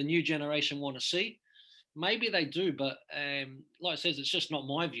new generation want to see? Maybe they do, but like I said, it's just not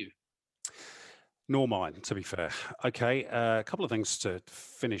my view. Nor mine, to be fair. Okay, a couple of things to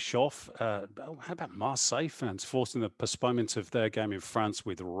finish off. How about Marseille fans forcing the postponement of their game in France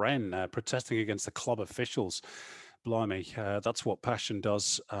with Rennes, protesting against the club officials? Blimey, that's what passion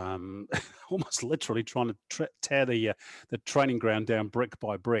does. Almost literally trying to tear the training ground down brick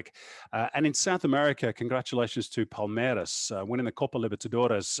by brick. And in South America, congratulations to Palmeiras, winning the Copa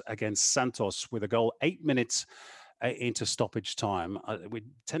Libertadores against Santos with a goal 8 minutes into stoppage time. We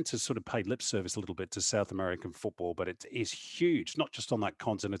tend to sort of pay lip service a little bit to South American football, but it is huge, not just on that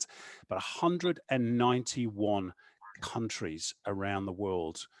continent, but 191 countries around the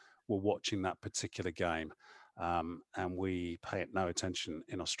world were watching that particular game. And we pay it no attention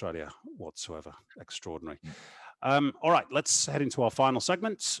in Australia whatsoever. Extraordinary. All right, let's head into our final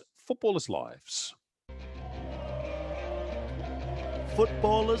segment, Footballers' Lives.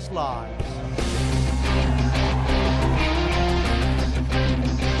 Footballers' Lives.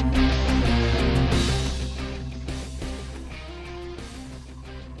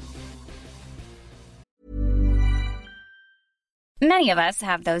 Many of us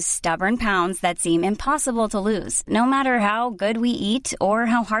have those stubborn pounds that seem impossible to lose, no matter how good we eat or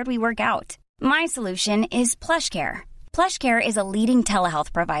how hard we work out. My solution is PlushCare. PlushCare is a leading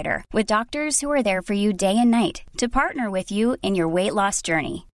telehealth provider with doctors who are there for you day and night to partner with you in your weight loss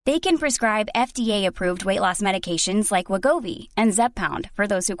journey. They can prescribe FDA-approved weight loss medications like Wegovy and Zepbound for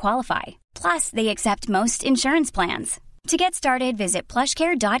those who qualify. Plus, they accept most insurance plans. To get started, visit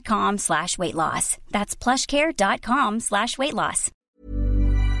plushcare.com/weightloss. That's plushcare.com/weightloss.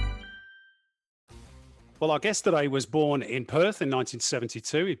 Well, our guest today was born in Perth in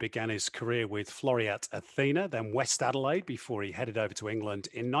 1972. He began his career with Floreat Athena, then West Adelaide, before he headed over to England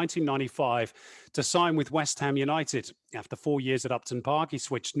in 1995 to sign with West Ham United. After 4 years at Upton Park, he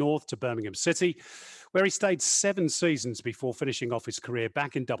switched north to Birmingham City, where he stayed 7 seasons before finishing off his career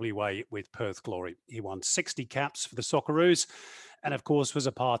back in WA with Perth Glory. He won 60 caps for the Socceroos and, of course, was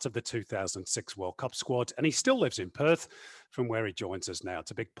a part of the 2006 World Cup squad. And he still lives in Perth, from where he joins us now. It's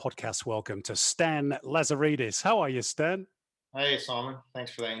a big podcast welcome to Stan Lazaridis. How are you, Stan? Hey, Simon.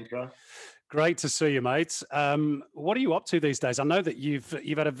 Thanks for that intro. Great to see you, mate. What are you up to these days? I know that you've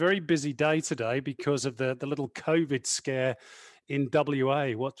had a very busy day today because of the little COVID scare in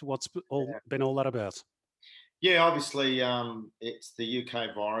WA. What's been all that about? Yeah, obviously, it's the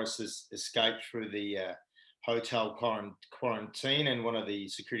UK virus has escaped through the hotel quarantine, and one of the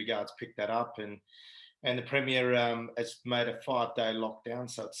security guards picked that up, and the Premier has made a 5-day lockdown,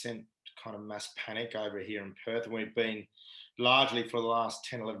 so it sent kind of mass panic over here in Perth. And we've been largely for the last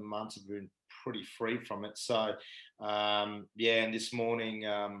 10, 11 months, have been pretty free from it. So, yeah, and this morning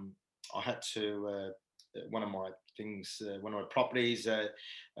I had to, one of my things, one of my properties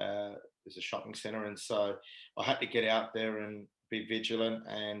is a shopping centre. And so I had to get out there and be vigilant.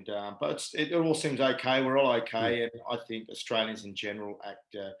 And but it all seems okay. We're all okay. And I think Australians in general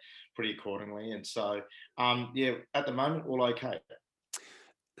act pretty accordingly. And so, yeah, at the moment, all okay.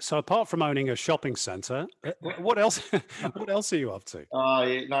 So apart from owning a shopping centre, what else? What else are you up to? Oh,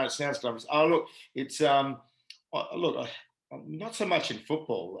 yeah, no, it sounds glamorous. Oh, look, it's look, I'm not so much in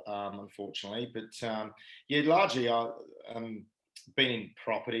football, unfortunately, but yeah, largely I've been in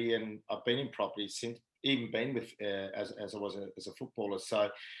property, and I've been in property since even been with as I was as a footballer. So,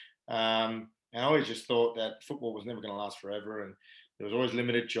 and I always just thought that football was never going to last forever, and there was always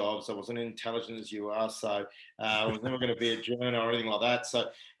limited jobs. I wasn't intelligent as you are, so I was never going to be a journo or anything like that. So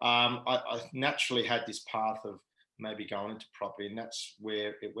I naturally had this path of maybe going into property, and that's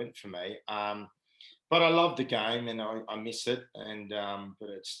where it went for me. But I love the game, and I miss it. And but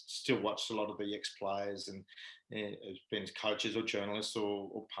it's still watched a lot of the ex-players, and it's been as coaches or journalists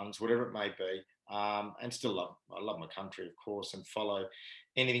or punters, whatever it may be. And still I love my country, of course, and follow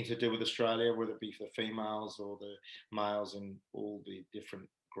anything to do with Australia, whether it be for the females or the males in all the different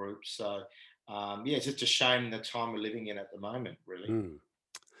groups. So, yeah, it's just a shame the time we're living in at the moment, really.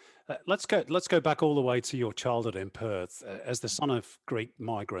 Let's go back all the way to your childhood in Perth. As the son of Greek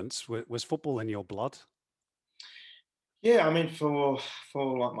migrants, was football in your blood? Yeah, I mean, for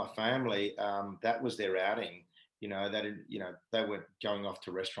like my family, that was their outing. They weren't going off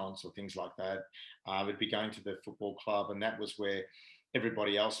to restaurants or things like that. We'd be going to the football club, and that was where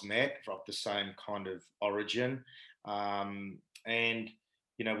everybody else met of the same kind of origin. And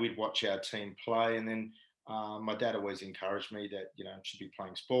we'd watch our team play, and then my dad always encouraged me that I should be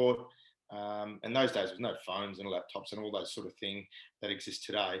playing sport. And those days, there was no phones and laptops and all those sort of thing that exist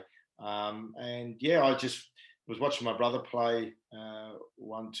today. And yeah, I just was watching my brother play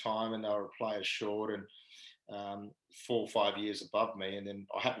one time, and they were a player short and 4 or 5 years above me. And then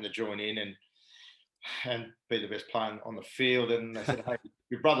I happened to join in and be the best player on the field. And they said, "Hey,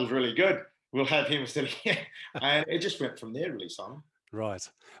 your brother's really good. We'll have him instead of you." And it just went from there, really, Simon. Right.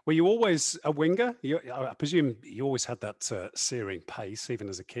 Were you always a winger? I presume you always had that searing pace, even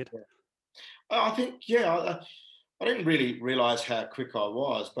as a kid. Yeah. I think, yeah, I didn't really realise how quick I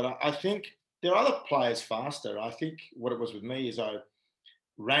was, but I think there are other players faster. I think what it was with me is I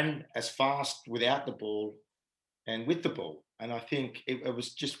ran as fast without the ball and with the ball. And I think it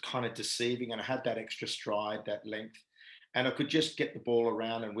was just kind of deceiving, and I had that extra stride, that length, and I could just get the ball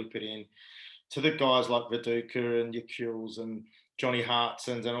around and whip it in to the guys like Viduka and Yakuls and Johnny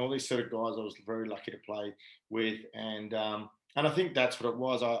Hartsons and all these sort of guys I was very lucky to play with. And I think that's what it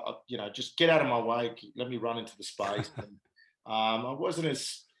was. I just get out of my way, let me run into the space. And, I wasn't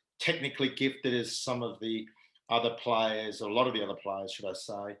as technically gifted as some of the other players, or a lot of the other players, should I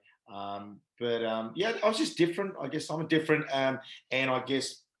say. But yeah, I was just different. I guess I'm different. And I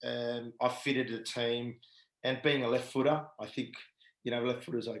guess I fitted the team. And being a left footer, I think, left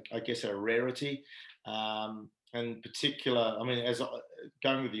footers, I guess, are a rarity. And particular, I mean,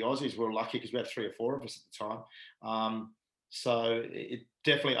 going with the Aussies, we were lucky because we had 3 or 4 of us at the time. So it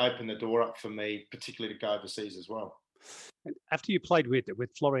definitely opened the door up for me, particularly to go overseas as well. After you played with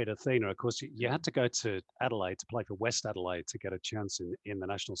Floreat Athena, of course, you had to go to Adelaide to play for West Adelaide to get a chance in the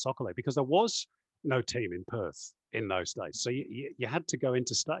National Soccer League, because there was no team in Perth in those days. So you had to go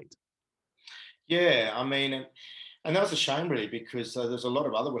interstate. Yeah, I mean, and that was a shame, really, because there's a lot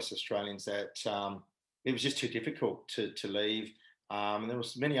of other West Australians that it was just too difficult to leave. And there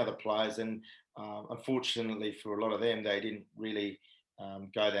was many other players, and unfortunately for a lot of them, they didn't really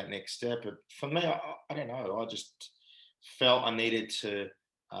go that next step. But for me, I don't know. I just felt I needed to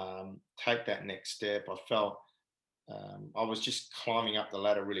take that next step. I felt I was just climbing up the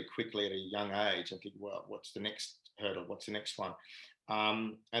ladder really quickly at a young age. I think, well, what's the next hurdle? What's the next one?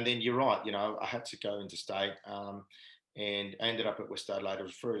 And then you're right, I had to go interstate, and ended up at West Adelaide. I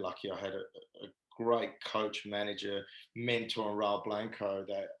was very lucky. I had a great coach, manager, mentor, Raul Blanco,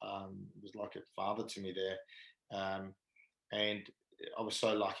 that was like a father to me there. And I was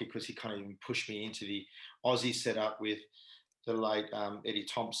so lucky because he kind of even pushed me into the Aussie setup with the late Eddie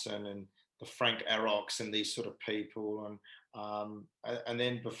Thompson and the Frank Arrox and these sort of people. And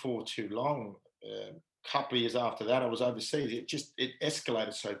then before too long, couple of years after that, I was overseas. It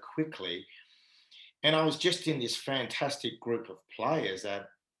escalated so quickly, and I was just in this fantastic group of players that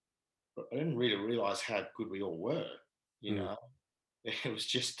I didn't really realize how good we all were. It was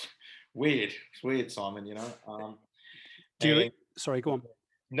just weird. It's weird, Simon. Sorry, go on.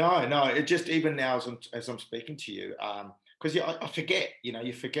 No. It just, even now as I'm speaking to you, because I forget,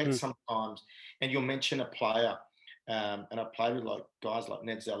 you forget sometimes, and you'll mention a player, and I played with like guys like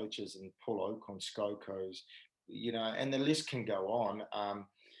Ned Zelich's and Paul Oakon, Skokos, and the list can go on.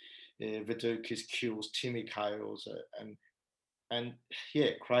 Vidukas, Kills, Timmy Kales, and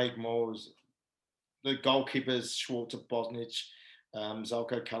Craig Moores, the goalkeepers, Schwarzer, Bosnich,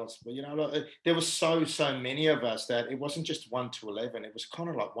 Zalko Kalas. But there were so many of us that it wasn't just 1 to 11. It was kind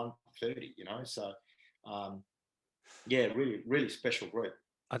of like 1 to 30. So really, really special group.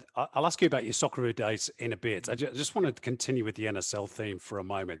 I'll ask you about your Socceroo days in a bit. I just wanted to continue with the NSL theme for a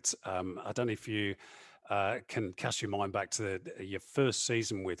moment. I don't know if you can cast your mind back to your first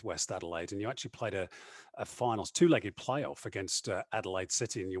season with West Adelaide, and you actually played a finals, two-legged playoff against Adelaide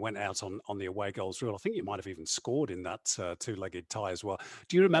City, and you went out on the away goals rule. I think you might have even scored in that two-legged tie as well.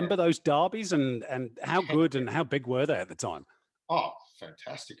 Do you remember those derbies, and how good and how big were they at the time? Oh,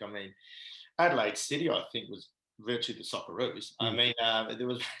 fantastic. I mean, Adelaide City, I think, was virtually the Socceroos. I mean, there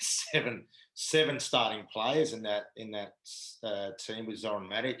was seven starting players in that team with Zoran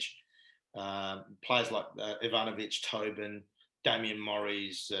Matic. Players like Ivanovic, Tobin, Damien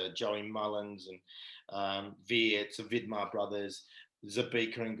Morris, Joey Mullins, and Viet, the Vidmar brothers,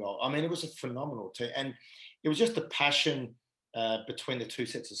 Zabika in goal. I mean, it was a phenomenal team. And it was just the passion between the two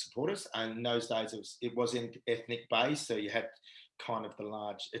sets of supporters. And in those days, it was in ethnic base. So you had kind of the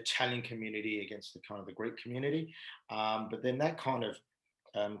large Italian community against the Greek community. But then that kind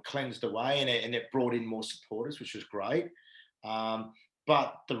of cleansed away and it brought in more supporters, which was great.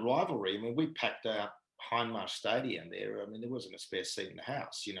 But the rivalry, I mean, we packed out Hindmarsh Stadium there. I mean, there wasn't a spare seat in the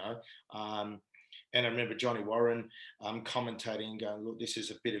house, and I remember Johnny Warren commentating and going, look, this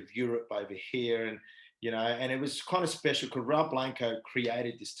is a bit of Europe over here. And it was kind of special because Raul Blanco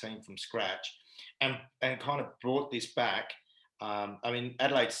created this team from scratch and kind of brought this back. I mean,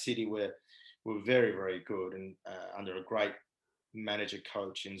 Adelaide City were very, very good and under a great manager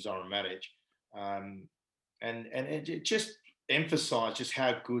coach in Zoran Matic. And it just emphasised just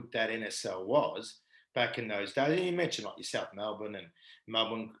how good that NSL was back in those days. And you mentioned like your South Melbourne and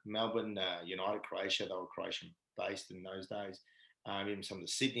Melbourne United Croatia, they were Croatian based in those days. Even some of the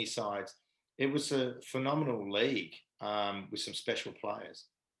Sydney sides. It was a phenomenal league with some special players.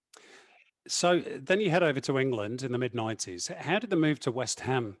 So then you head over to England in the mid-90s. How did the move to West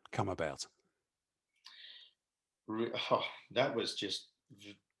Ham come about? That was just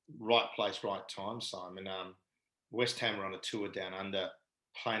right place, right time, Simon. West Ham were on a tour down under,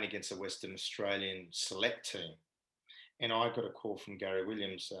 playing against a Western Australian select team. And I got a call from Gary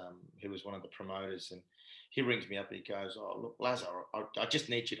Williams, who was one of the promoters, and he rings me up and he goes, "Oh, look, Lazo, I just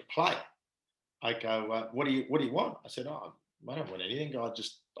need you to play." I go, "What do you want?" I said, "Oh, I don't want anything.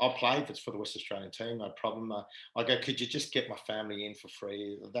 I'll play if it's for the West Australian team, no problem." I go, "Could you just get my family in for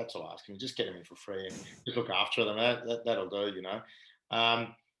free?" That's all I ask him. Just get them in for free and just look after them. That'll do,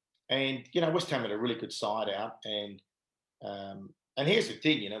 And West Ham had a really good side out, and here's the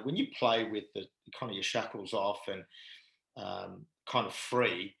thing, when you play with the kind of your shackles off and kind of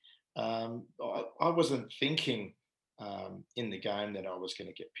free, I wasn't thinking in the game that I was going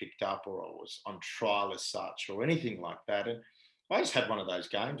to get picked up or I was on trial as such or anything like that. And I just had one of those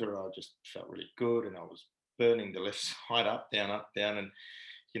games where I just felt really good and I was burning the left side up, down, and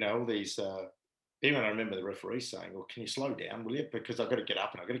all these. Even I remember the referee saying, "Well, can you slow down, will you? Because I've got to get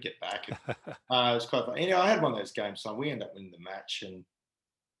up and I've got to get back." And, it was quite fun. I had one of those games, so we ended up winning the match.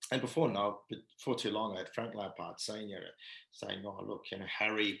 And before too long, I had Frank Lampard Senior saying, "Oh, look,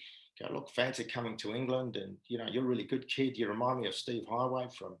 Harry, look, fancy coming to England, and you're a really good kid. You remind me of Steve Highway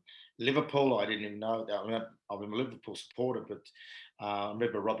from Liverpool." I didn't even know that. I mean, I'm a Liverpool supporter, but I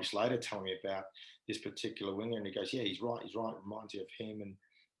remember Robbie Slater telling me about this particular winger, and he goes, "Yeah, he's right. It reminds you of him." And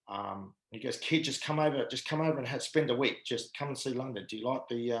he goes, "Kid, just come over and spend a week. Just come and see London. Do you like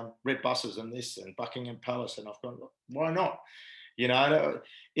the red buses and this and Buckingham Palace?" And I've gone, "Why not?"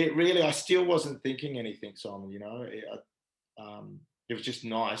 It really, I still wasn't thinking anything, Simon. It was just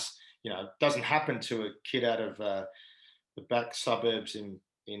nice. It doesn't happen to a kid out of the back suburbs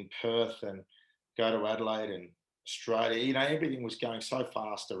in Perth and go to Adelaide and Australia. Everything was going so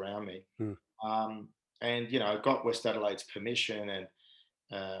fast around me. And I got West Adelaide's permission and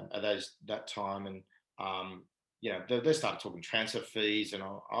at that time, and they started talking transfer fees, and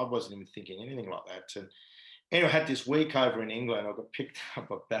I wasn't even thinking anything like that. And anyway, I had this week over in England. I got picked up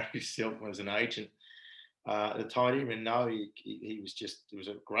by Barry Silkman as an agent at the time. I didn't even know he was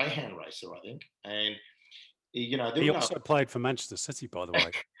a greyhound racer, I think. And he also played for Manchester City, by the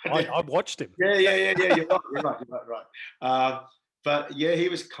way. I watched him. Yeah. You're right. But yeah, he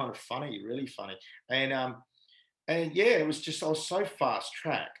was kind of funny, really funny. And yeah, it was just, I was so fast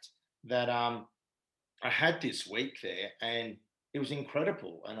tracked that I had this week there, and it was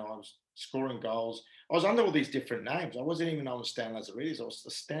incredible. And I was scoring goals. I was under all these different names. I wasn't even on Stan Lazaridis. I was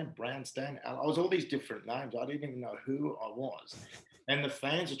Stan Brown, I was all these different names. I didn't even know who I was. And the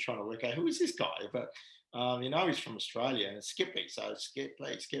fans are trying to work out, who is this guy? But, he's from Australia, and it's Skippy. So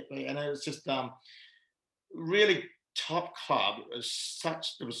Skippy. And it was just really top club. It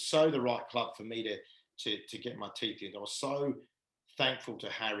was so the right club for me to get my teeth in. I was so thankful to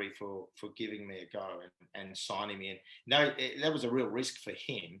Harry for giving me a go and signing me in. No, that was a real risk for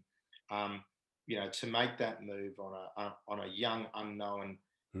him, to make that move on a young, unknown,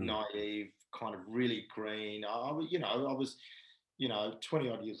 naive, kind of really green. I was 20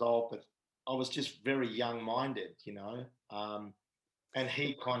 odd years old, but I was just very young-minded, and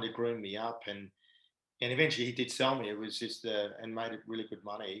he kind of groomed me up, and eventually he did sell me. It was just and made it really good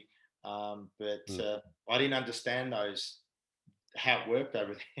money, but I didn't understand how it worked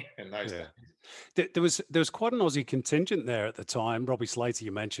over there in those days. There was quite an Aussie contingent there at the time. Robbie Slater,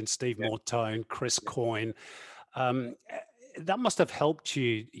 you mentioned, Steve Mortone, Chris Coyne. That must have helped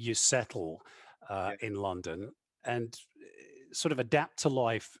you settle in London and sort of adapt to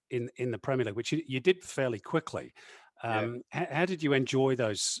life in the Premier League, which you did fairly quickly. How did you enjoy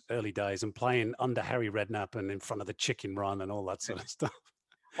those early days and playing under Harry Redknapp and in front of the chicken run and all that sort of stuff?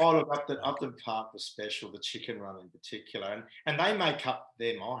 Oh, look, Upton Park was special, the chicken run in particular. And they make up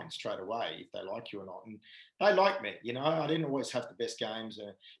their mind straight away if they like you or not. And they like me, I didn't always have the best games,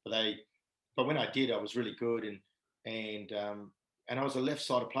 but when I did, I was really good. And I was a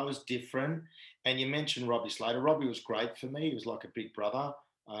left-sided player. It was different. And you mentioned Robbie Slater. Robbie was great for me. He was like a big brother.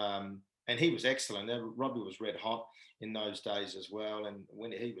 And he was excellent. Robbie was red hot in those days as well. And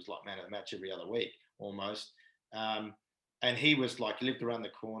when he was like man of the match every other week, almost. And he was like, lived around the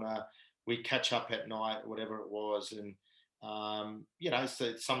corner. We'd catch up at night, whatever it was. And,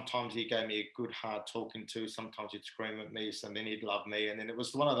 so sometimes he gave me a good hard talking to. Sometimes he'd scream at me. So then he'd love me. And then it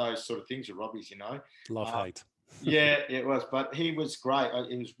was one of those sort of things with Robbie's, Love, hate. Yeah, it was. But he was great.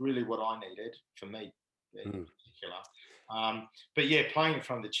 It was really what I needed for me in particular. But yeah, playing in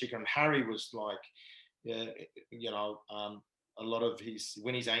front of the chicken, Harry was like, a lot of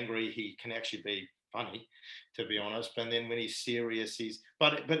when he's angry, he can actually be funny, to be honest. And then when he's serious,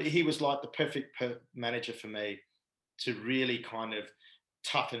 but he was like the perfect manager for me to really kind of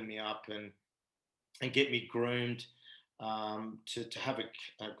toughen me up and get me groomed to have a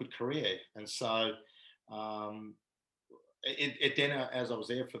good career. And so it then, as I was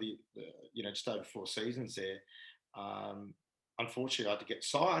there for the just over 4 seasons there, unfortunately I had to get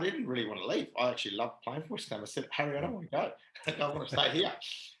signed. I didn't really want to leave. I actually loved playing for West Ham. I said, Harry, I don't want to go. I want to stay here.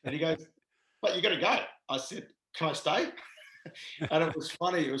 And he goes, but you got to go. I said, can I stay? And it was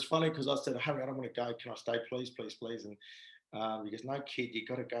funny. It was funny because I said, Harry, I don't want to go. Can I stay, please, please, please? And he goes, no, kid, you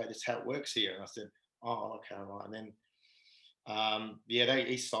got to go. That's how it works here. And I said, oh, okay, right. And then,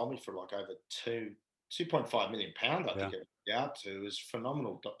 he sold me for like over £2.5 million, I think it was out to. It was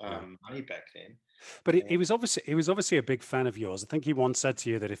phenomenal money back then. But he was obviously a big fan of yours. I think he once said to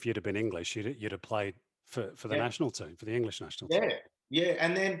you that if you'd have been English, you'd have played for the national team, for the English national team. Yeah.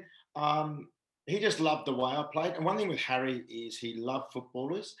 And then he just loved the way I played. And one thing with Harry is he loved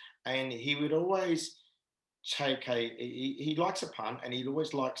footballers, and he would always take he likes a punt, and he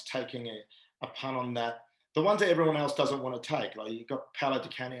always likes taking a punt on that. The ones that everyone else doesn't want to take. Like you got Paolo Di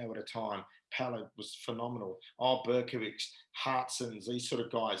Canio at a time. Paolo was phenomenal. Berkovic, Hartsons, these sort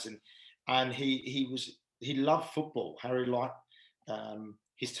of guys. And he loved football. Harry liked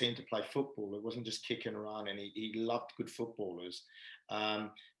his team to play football. It wasn't just kick and run, and he loved good footballers.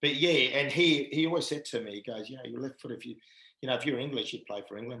 But yeah, and he always said to me, he goes, your left foot, if you're English, you'd play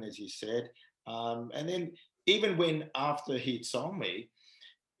for England, as he said. And then even when after he'd sold me,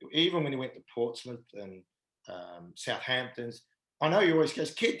 even when he went to Portsmouth and Southampton's, I know he always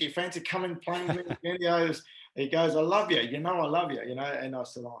goes, kid, do you fancy coming playing with me? He goes, I love you, I love you, And I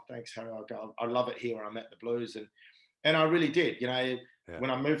said, oh, thanks, Harry. I'll go. I love it here when I'm at the Blues, and I really did.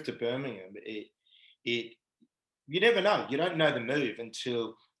 When I moved to Birmingham, you never know. You don't know the move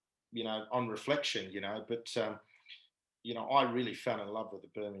until on reflection. But I really fell in love with the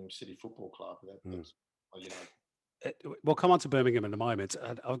Birmingham City Football Club. We'll come on to Birmingham in a moment.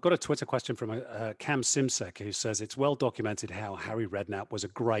 I've got a Twitter question from Cam Simsek, who says it's well documented how Harry Redknapp was a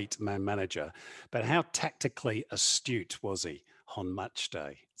great man manager, but how tactically astute was he on match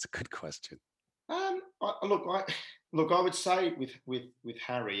day? It's a good question. I would say with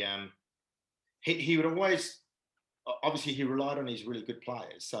Harry, he would always, obviously he relied on his really good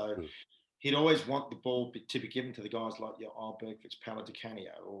players, so he'd always want the ball to be given to the guys like Berkovic, Paolo Di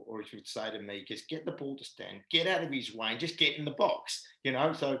Canio, or if he'd say to me, just get the ball to stand, get out of his way, and just get in the box,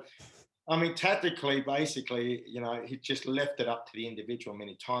 So I mean, tactically, basically, he just left it up to the individual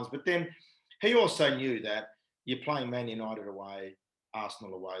many times. But then he also knew that you're playing Man United away,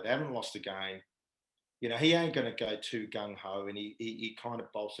 Arsenal away. They haven't lost a game. He ain't going to go too gung ho, and he kind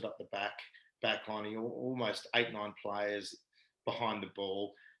of bolstered up the back line. He almost 8-9 players behind the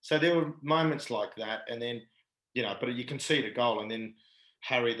ball. So there were moments like that, and then but you concede a goal, and then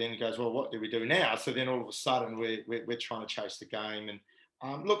Harry then goes, well, what do we do now? So then all of a sudden we're trying to chase the game. And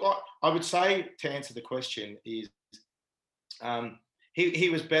look, I would say, to answer the question, is he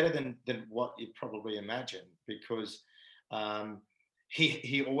was better than what you probably imagine, because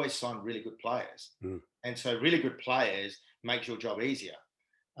he always signed really good players. And so really good players makes your job easier.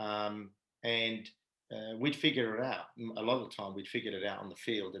 And we'd figure it out. A lot of the time we'd figured it out on the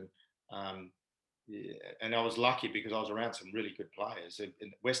field. And I was lucky because I was around some really good players. In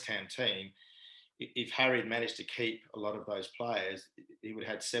the West Ham team, if Harry had managed to keep a lot of those players, he would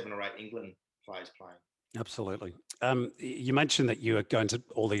have had 7 or 8 England players playing. Absolutely. You mentioned that you were going to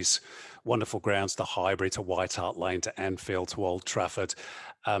all these wonderful grounds, to Highbury, to White Hart Lane, to Anfield, to Old Trafford.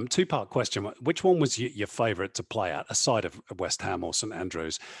 2-part question. Which one was your favourite to play at, aside of West Ham or St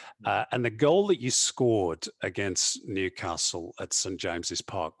Andrews? And the goal that you scored against Newcastle at St James's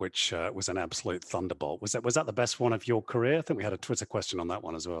Park, which was an absolute thunderbolt, was that the best one of your career? I think we had a Twitter question on that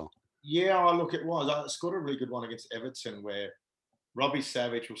one as well. Yeah, look, it was. I scored a really good one against Everton where Robbie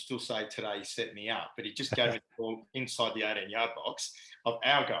Savage will still say today he set me up, but he just gave me the ball inside the 18-yard box of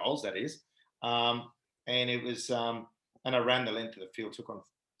our goals, that is. And it was, and I ran the length of the field, took on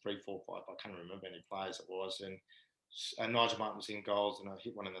 3, 4, 5, I can't remember any players it was. And Nigel Martin was in goals, and I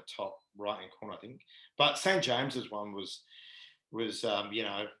hit one in the top right-hand corner, I think. But St James's one was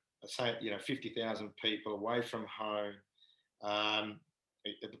 50,000 people away from home.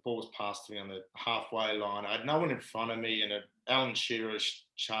 The ball was passed to me on the halfway line. I had no one in front of me, and Alan Shearer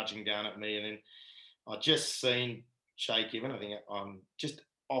charging down at me. And then I just seen Shay Given, I think, just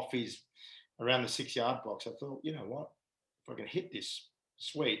off around the 6-yard box. I thought, you know what? If I can hit this,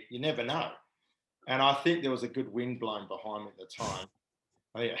 sweet. You never know. And I think there was a good wind blowing behind me at the time.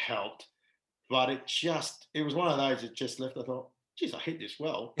 I think it helped. But it was one of those that just left. I thought, geez, I hit this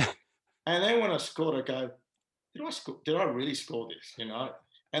well. And then when I scored, I go, did I really score this?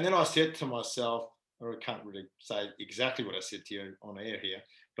 And then I said to myself, or I can't really say exactly what I said to you on air here,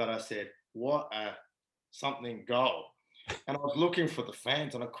 but I said, what a something goal. And I was looking for the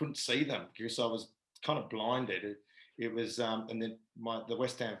fans and I couldn't see them because I was kind of blinded. It was, and then the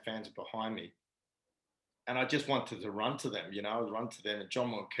West Ham fans are behind me. And I just wanted to run to them, and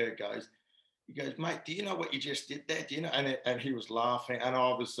John Moncur goes, mate, do you know what you just did there? Do you know? And he was laughing, and I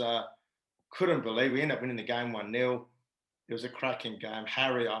was, couldn't believe we ended up winning the game 1-0. It was a cracking game.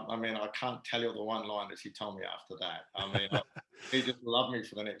 Harry, I can't tell you the one-liners he told me after that. He just loved me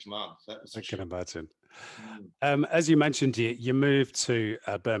for the next month. I can imagine. As you mentioned, you moved to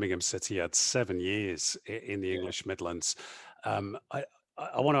Birmingham City. You had 7 years in the English Midlands.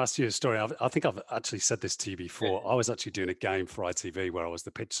 I want to ask you a story. I think I've actually said this to you before. I was actually doing a game for ITV where I was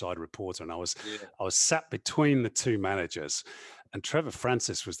the pitchside reporter, and I was sat between the 2 managers. And Trevor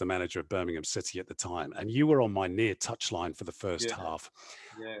Francis was the manager of Birmingham City at the time. And you were on my near touchline for the first half.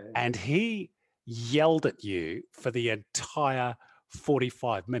 And he yelled at you for the entire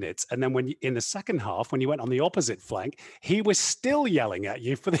 45 minutes. And then in the second half, when you went on the opposite flank, he was still yelling at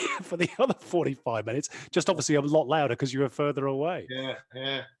you for the other 45 minutes, just obviously a lot louder because you were further away. Yeah.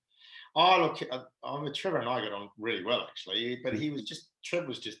 Oh, look, Trevor and I got on really well, actually. But Trevor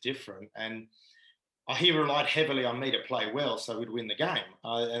was just different. And he relied heavily on me to play well so we'd win the game.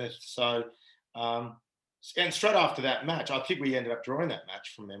 And straight after that match, I think we ended up drawing that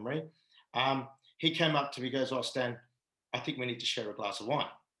match from memory. He came up to me, goes, "Oh, Stan, I think we need to share a glass of wine."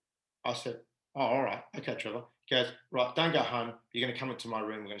 I said, "Oh, all right. Okay, Trevor." He goes, "Right, don't go home. You're going to come into my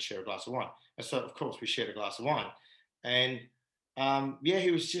room. We're going to share a glass of wine." And so, of course, we shared a glass of wine. And,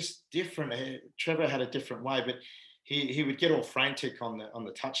 he was just different. Trevor had a different way, but he would get all frantic on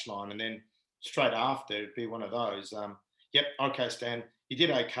the touchline, and then straight after, it'd be one of those, yep, okay, Stan, you did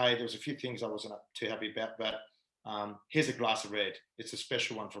okay. There was a few things I wasn't too happy about, but here's a glass of red. It's a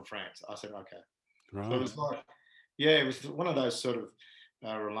special one from France. I said, okay. Right. So it was like, it was one of those sort of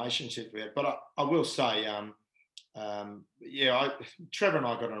relationships we had. But I will say, Trevor and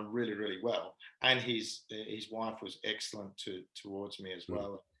I got on really, really well. And his wife was excellent towards me as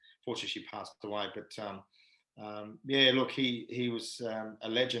well. Fortunately, she passed away, but look, he was a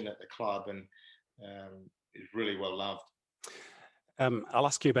legend at the club and is really well loved. I'll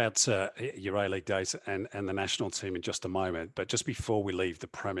ask you about your A-League days and the national team in just a moment. But just before we leave the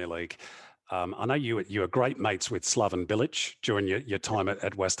Premier League, I know you were great mates with Slaven Bilic during your time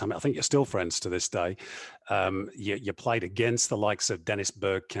at West Ham. I think you're still friends to this day. You played against the likes of Dennis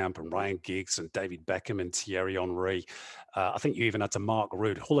Bergkamp and Ryan Giggs and David Beckham and Thierry Henry. I think you even had to mark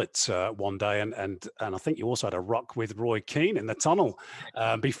Ruud Gullit one day, and I think you also had a rock with Roy Keane in the tunnel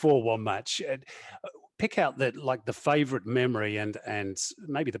before one match. Pick out the favourite memory and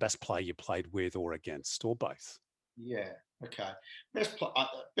maybe the best player you played with or against, or both. Yeah. Okay. Best player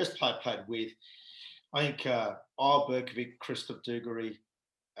I played with, I think Isle Berkovic, Christoph Dugarry.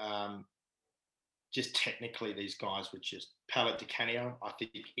 Just technically, these guys were just Paolo Di Canio. I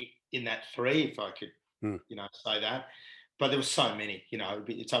think in that three, if I could, say that. But there were so many.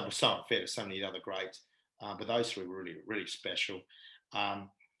 It's so unfair to so many other greats. But those three were really, really special.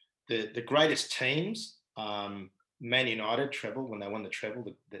 The greatest teams, Man United treble when they won the treble.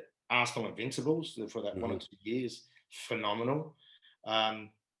 The Arsenal Invincibles for that 1 or 2 years. Phenomenal.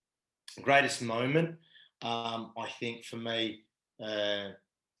 Greatest moment, I think for me,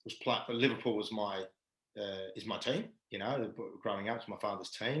 was playing. Liverpool was is my team. Growing up, it's my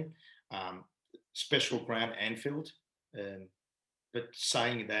father's team. Special ground, Anfield. But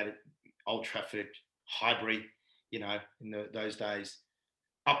saying that, Old Trafford, Highbury, in those days,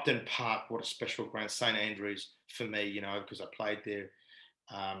 Upton Park, what a special ground. St Andrews for me, because I played there.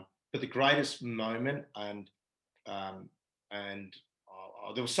 But the greatest moment, and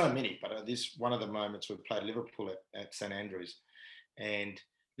there were so many, but this one of the moments we played Liverpool at St Andrews, and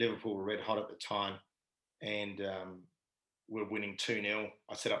Liverpool were red hot at the time, and we were winning 2-0.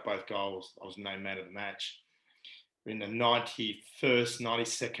 I set up both goals. I was named man of the match. In the 91st,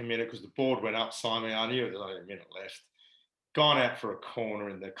 92nd minute, because the board went up, Simon, I knew there was only a minute left. Gone out for a corner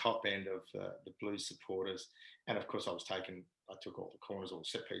in the cop end of the Blues supporters, and of course I took all the corners, all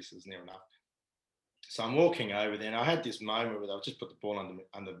set pieces near enough. So I'm walking over there, and I had this moment where I just put the ball under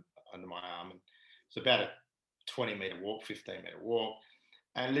my arm, and it's about a 20-metre walk, 15-metre walk,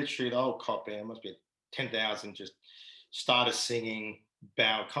 and literally the whole cop end, must be 10,000, just started singing,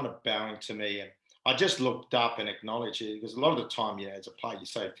 bowing to me, and I just looked up and acknowledged it, because a lot of the time, as a player,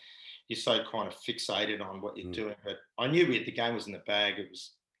 you're so kind of fixated on what you're doing, but I knew the game was in the bag. It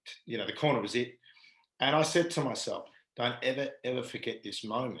was, the corner was it, and I said to myself, don't ever forget this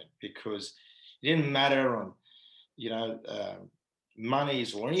moment, because it didn't matter on,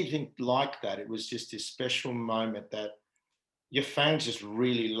 monies or anything like that. It was just this special moment that your fans just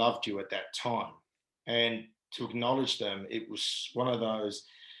really loved you at that time. And to acknowledge them, it was one of those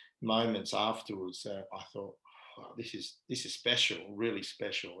moments afterwards that I thought, oh, this is special, really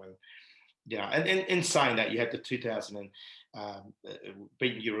special. And in saying that, you had the 2000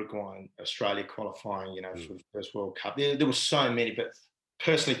 beating Uruguay and Australia qualifying, for the first World Cup. There were so many, but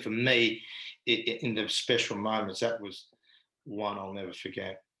personally for me, in the special moments, that was one I'll never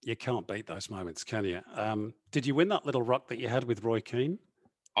forget. You can't beat those moments, can you? Did you win that little rock that you had with Roy Keane?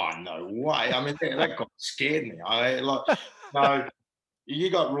 Oh, no way. I mean, that got scared me. No,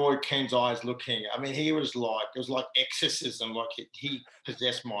 you got Roy Keane's eyes looking. I mean, it was like exorcism. Like he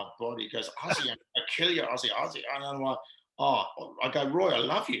possessed my body. He goes, Ozzy, I kill you, Ozzy. And I'm like, I go, Roy, I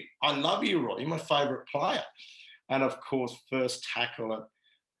love you. I love you, Roy. You're my favourite player. And of course, first tackle at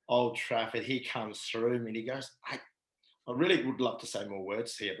Old Trafford, he comes through me and he goes, I really would love to say more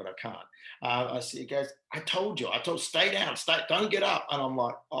words here, but I can't. He goes, I told you, stay down, don't get up. And I'm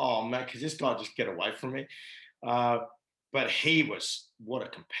like, oh man, because this guy just get away from me. But he was, what a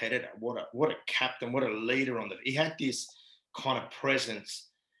competitor, what a captain, what a leader he had this kind of presence,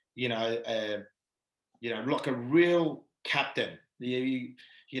 like a real captain. You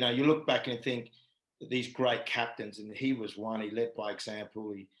look back and think these great captains, and he was one. He led by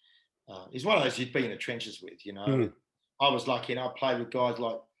example. He's one of those you'd be in the trenches with, I was lucky, I played with guys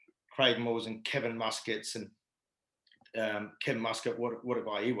like Craig Moores and Kevin Muscats, and Kevin Muscat, what a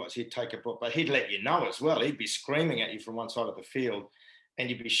guy he was. He'd take a ball, but he'd let you know as well. He'd be screaming at you from one side of the field, and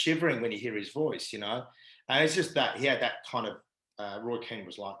you'd be shivering when you hear his voice, And it's just that he had that kind of, Roy Keane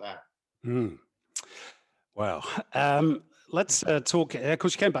was like that. Wow. Let's talk,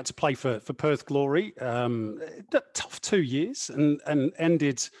 because you came back to play for Perth Glory. Tough 2 years and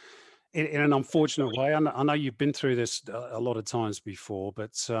ended in an unfortunate way. I know you've been through this a lot of times before,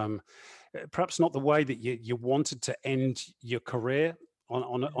 but perhaps not the way that you wanted to end your career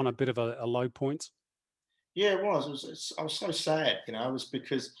on a bit of a low point. Yeah, it was. I was so sad, It was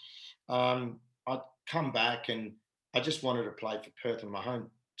because I'd come back and I just wanted to play for Perth in my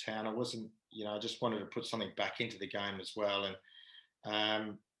hometown. I wasn't, I just wanted to put something back into the game as well.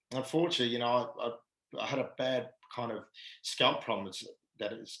 And unfortunately, I had a bad kind of scalp problem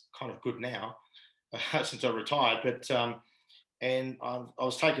that is kind of good now since I retired. But And I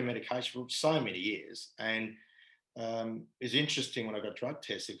was taking medication for so many years. And it's interesting when I got drug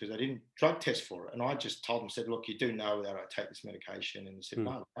tested because I didn't drug test for it. And I just told them, said, look, you do know that I take this medication. And they said,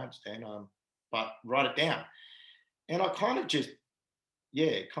 no, I understand, but write it down. And I kind of just,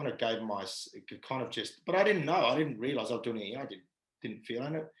 kind of gave but I didn't know. I didn't realise I was doing anything. I didn't feel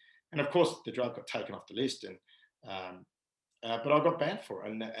in it. And of course, the drug got taken off the list. And but I got banned for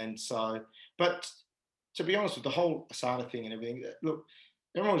it. And so, but to be honest with the whole Asada thing and everything, look,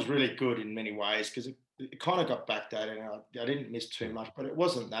 everyone was really good in many ways because it kind of got backdated and I didn't miss too much, but it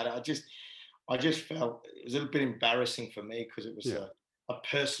wasn't that. I just felt it was a little bit embarrassing for me because it was a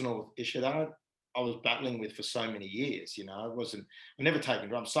personal issue that I was battling with for so many years. You know, I never taken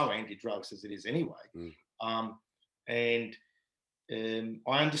drugs. I'm so anti-drugs as it is anyway. And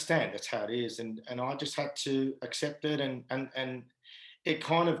I understand that's how it is. And I just had to accept it. And it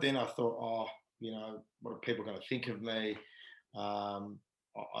kind of, then I thought, oh, you know, what are people going to think of me?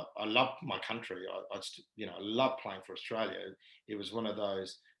 I love my country. I love playing for Australia. It was one of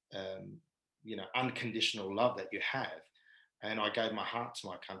those, unconditional love that you have. And I gave my heart to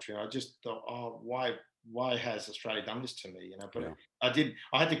my country. And I just thought, oh, why has Australia done this to me? You know, but I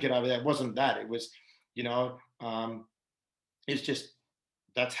had to get over that. It wasn't that. It was, it's just,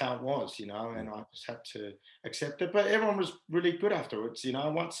 that's how it was, you know, and I just had to accept it. But everyone was really good afterwards, you know.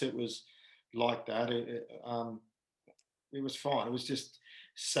 Once it was like that, it was fine. It was just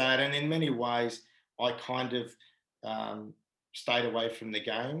sad. And in many ways, I kind of stayed away from the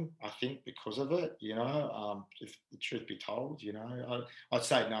game, I think, because of it, you know, if the truth be told, you know. I'd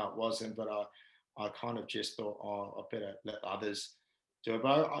say no, it wasn't, but I kind of just thought, oh, I better let others do it.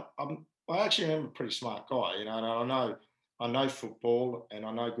 But I actually am a pretty smart guy, you know, and I know football and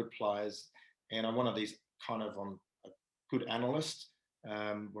I know good players, and I'm one of these I'm a good analyst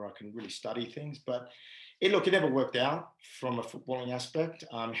where I can really study things. But it never worked out from a footballing aspect.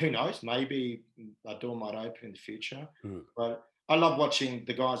 Who knows? Maybe a door might open in the future. But I love watching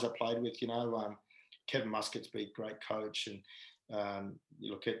the guys I played with. You know, Kevin Muscat's been a great coach, and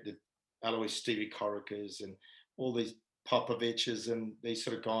you look at the Alois Stevie Corica's and all these Popoviches and these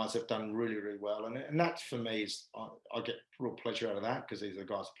sort of guys have done really, really well. And that for me is, I get real pleasure out of that because these are the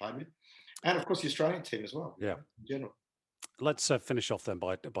guys I played with. And of course, the Australian team as well. Yeah. In general. Let's finish off then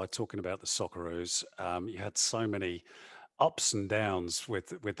by talking about the Socceroos. You had so many ups and downs with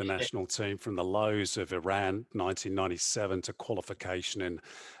the national team, from the lows of Iran 1997 to qualification in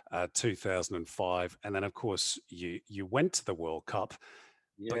 2005. And then, of course, you went to the World Cup,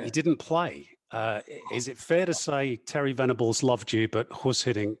 but you didn't play. Is it fair to say Terry Venables loved you, but Hus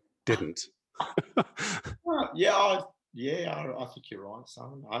Hiddink didn't? I think you're right,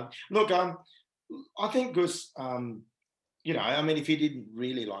 Simon. I think Gus, you know, I mean, if he didn't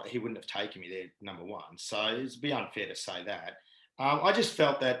really like, he wouldn't have taken me there, number one. So it'd be unfair to say that. I just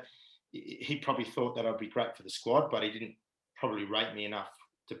felt that he probably thought that I'd be great for the squad, but he didn't probably rate me enough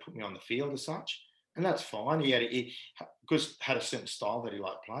to put me on the field as such. And that's fine. Gus had a certain style that he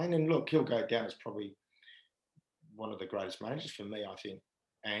liked playing. And look, he'll go down as probably one of the greatest managers for me. I think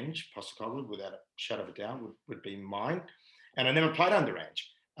Ange Postecoglou, without a shadow of a doubt, would be mine. And I never played under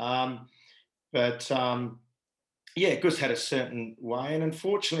Ange. Gus had a certain way. And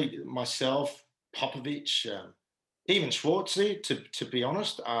unfortunately, myself, Popovic, even Schwartzy, to be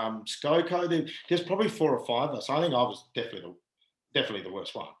honest, Skoko, there's probably 4 or 5 of us. I think I was definitely the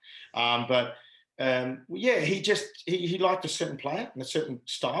worst one. He liked a certain player and a certain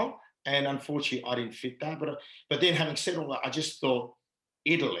style, and unfortunately I didn't fit that. But then, having said all that, I just thought,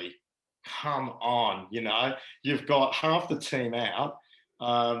 Italy, come on, you know, you've got half the team out.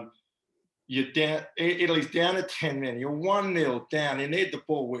 You're down. Italy's down to 10 men. You're 1-0 down. You need the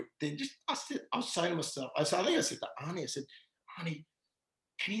ball. I was saying to myself, I think I said to Arnie, I said, Arnie,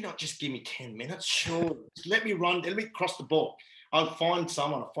 can you not just give me 10 minutes? Sure, just let me run. Let me cross the ball. I'll find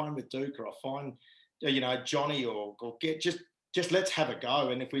someone. I'll find Viduka. I'll find, Johnny or get just let's have a go.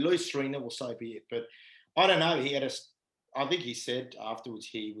 And if we lose 3-0, well, so be it. But I don't know. I think he said afterwards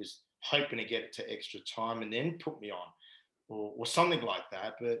he was hoping to get it to extra time and then put me on or something like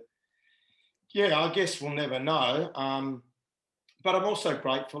that. But yeah, I guess we'll never know. But I'm also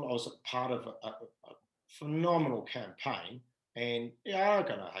grateful. I was a part of a phenomenal campaign. And I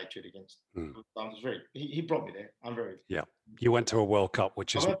got no hatred against him. He brought me there. I'm very... Yeah. You went to a World Cup,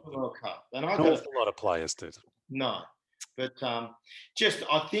 which is... I went to a World Cup. And an awful lot of players did. No. But I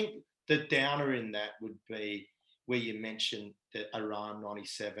think the downer in that would be where you mentioned that Iran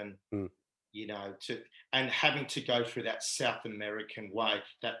 97, and having to go through that South American way,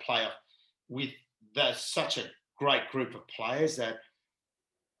 that playoff, with such a great group of players that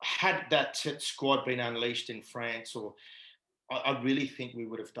had that squad been unleashed in France, or I really think we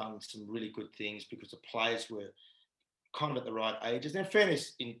would have done some really good things because the players were kind of at the right ages. And in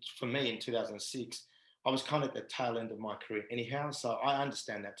fairness, for me in 2006, I was kind of at the tail end of my career anyhow, so I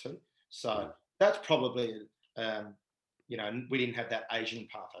understand that too. So that's probably, we didn't have that Asian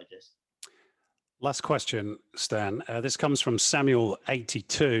path, I guess. Last question, Stan. This comes from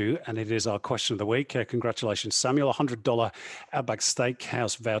Samuel82, and it is our question of the week. Congratulations, Samuel. $100 Outback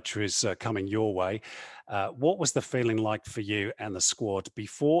Steakhouse voucher is coming your way. What was the feeling like for you and the squad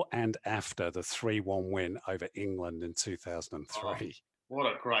before and after the 3-1 win over England in 2003? Oh, what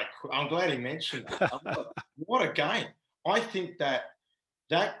a great... I'm glad he mentioned that. What a game. I think that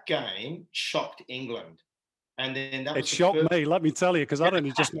game shocked England. And then that it shocked me, let me tell you, because I'd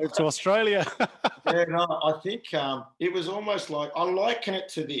only just moved to Australia. Yeah, no, I think it was almost like, I liken it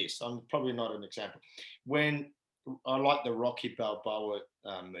to this. I'm probably not an example. When I like the Rocky Balboa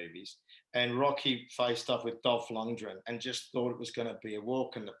movies, and Rocky faced up with Dolph Lundgren and just thought it was going to be a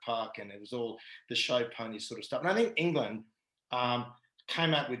walk in the park, and it was all the show pony sort of stuff. And I think England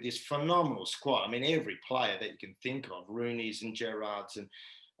came out with this phenomenal squad. I mean, every player that you can think of, Rooney's and Gerrards and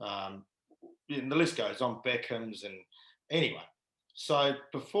the list goes on, Beckham's, and anyway. So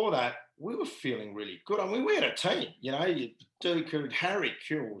before that, we were feeling really good. I mean, we had a team, Harry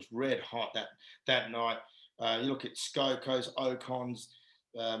Kewell was red hot that night. You look at Skoko's, Ocon's,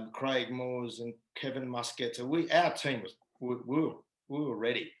 Craig Moore's, and Kevin Muscetta. Our team we were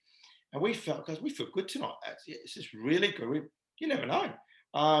ready, and we feel good tonight. This is really good. You never know.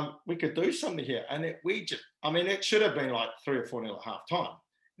 We could do something here, and it should have been like 3 or 4-0 at half time,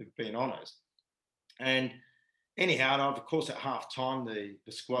 if being honest. And anyhow, and of course, at half time, the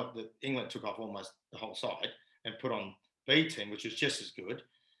squad that England took off almost the whole side and put on B team, which was just as good,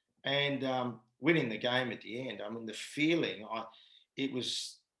 and winning the game at the end. I mean, the feeling,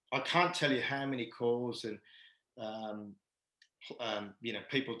 I can't tell you how many calls and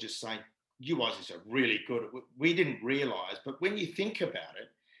people just saying, "You Aussies are really good." We didn't realise, but when you think about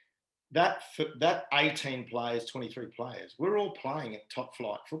it, that 18 players, 23 players, we're all playing at top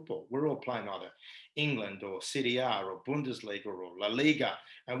flight football. We're all playing either England or Serie A or Bundesliga or La Liga,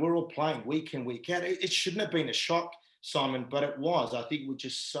 and we're all playing week in, week out. It shouldn't have been a shock, Simon, but it was. I think we're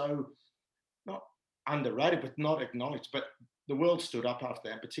just so not underrated, but not acknowledged. But the world stood up after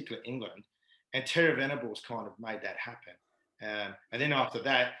that, particularly England, and Terry Venables kind of made that happen. And then after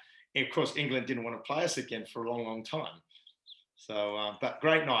that, of course, England didn't want to play us again for a long, long time. So, but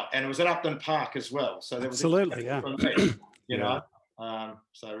great night, and it was at Upton Park as well. So there was absolutely,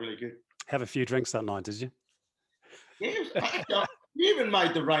 so really good. Have a few drinks that night, did you? Yeah, you even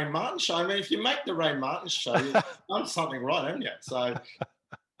made the Ray Martin show. I mean, if you make the Ray Martin show, you've done something right, haven't you? So,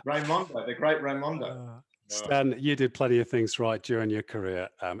 Raymondo, the great Raymondo. Stan, you did plenty of things right during your career.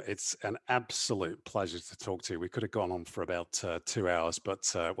 It's an absolute pleasure to talk to you. We could have gone on for about 2 hours,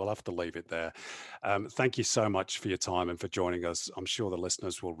 but we'll have to leave it there. Thank you so much for your time and for joining us. I'm sure the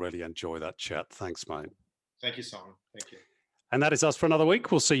listeners will really enjoy that chat. Thanks, mate. Thank you, Simon. Thank you. And that is us for another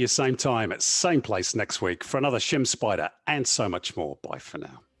week. We'll see you same time at same place next week for another Shim Spider and so much more. Bye for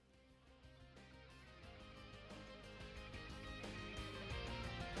now.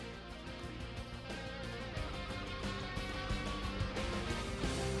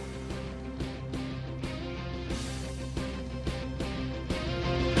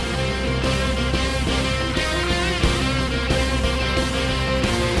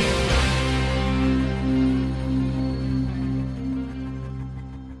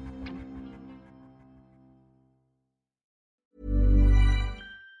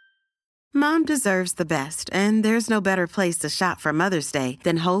 Mom deserves the best, and there's no better place to shop for Mother's Day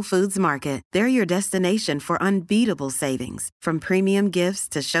than Whole Foods Market. They're your destination for unbeatable savings, from premium gifts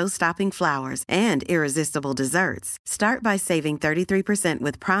to show-stopping flowers and irresistible desserts. Start by saving 33%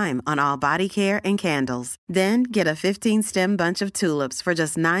 with Prime on all body care and candles. Then get a 15-stem bunch of tulips for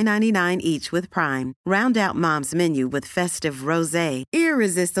just $9.99 each with Prime. Round out Mom's menu with festive rosé,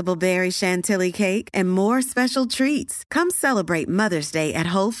 irresistible berry chantilly cake, and more special treats. Come celebrate Mother's Day at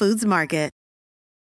Whole Foods Market.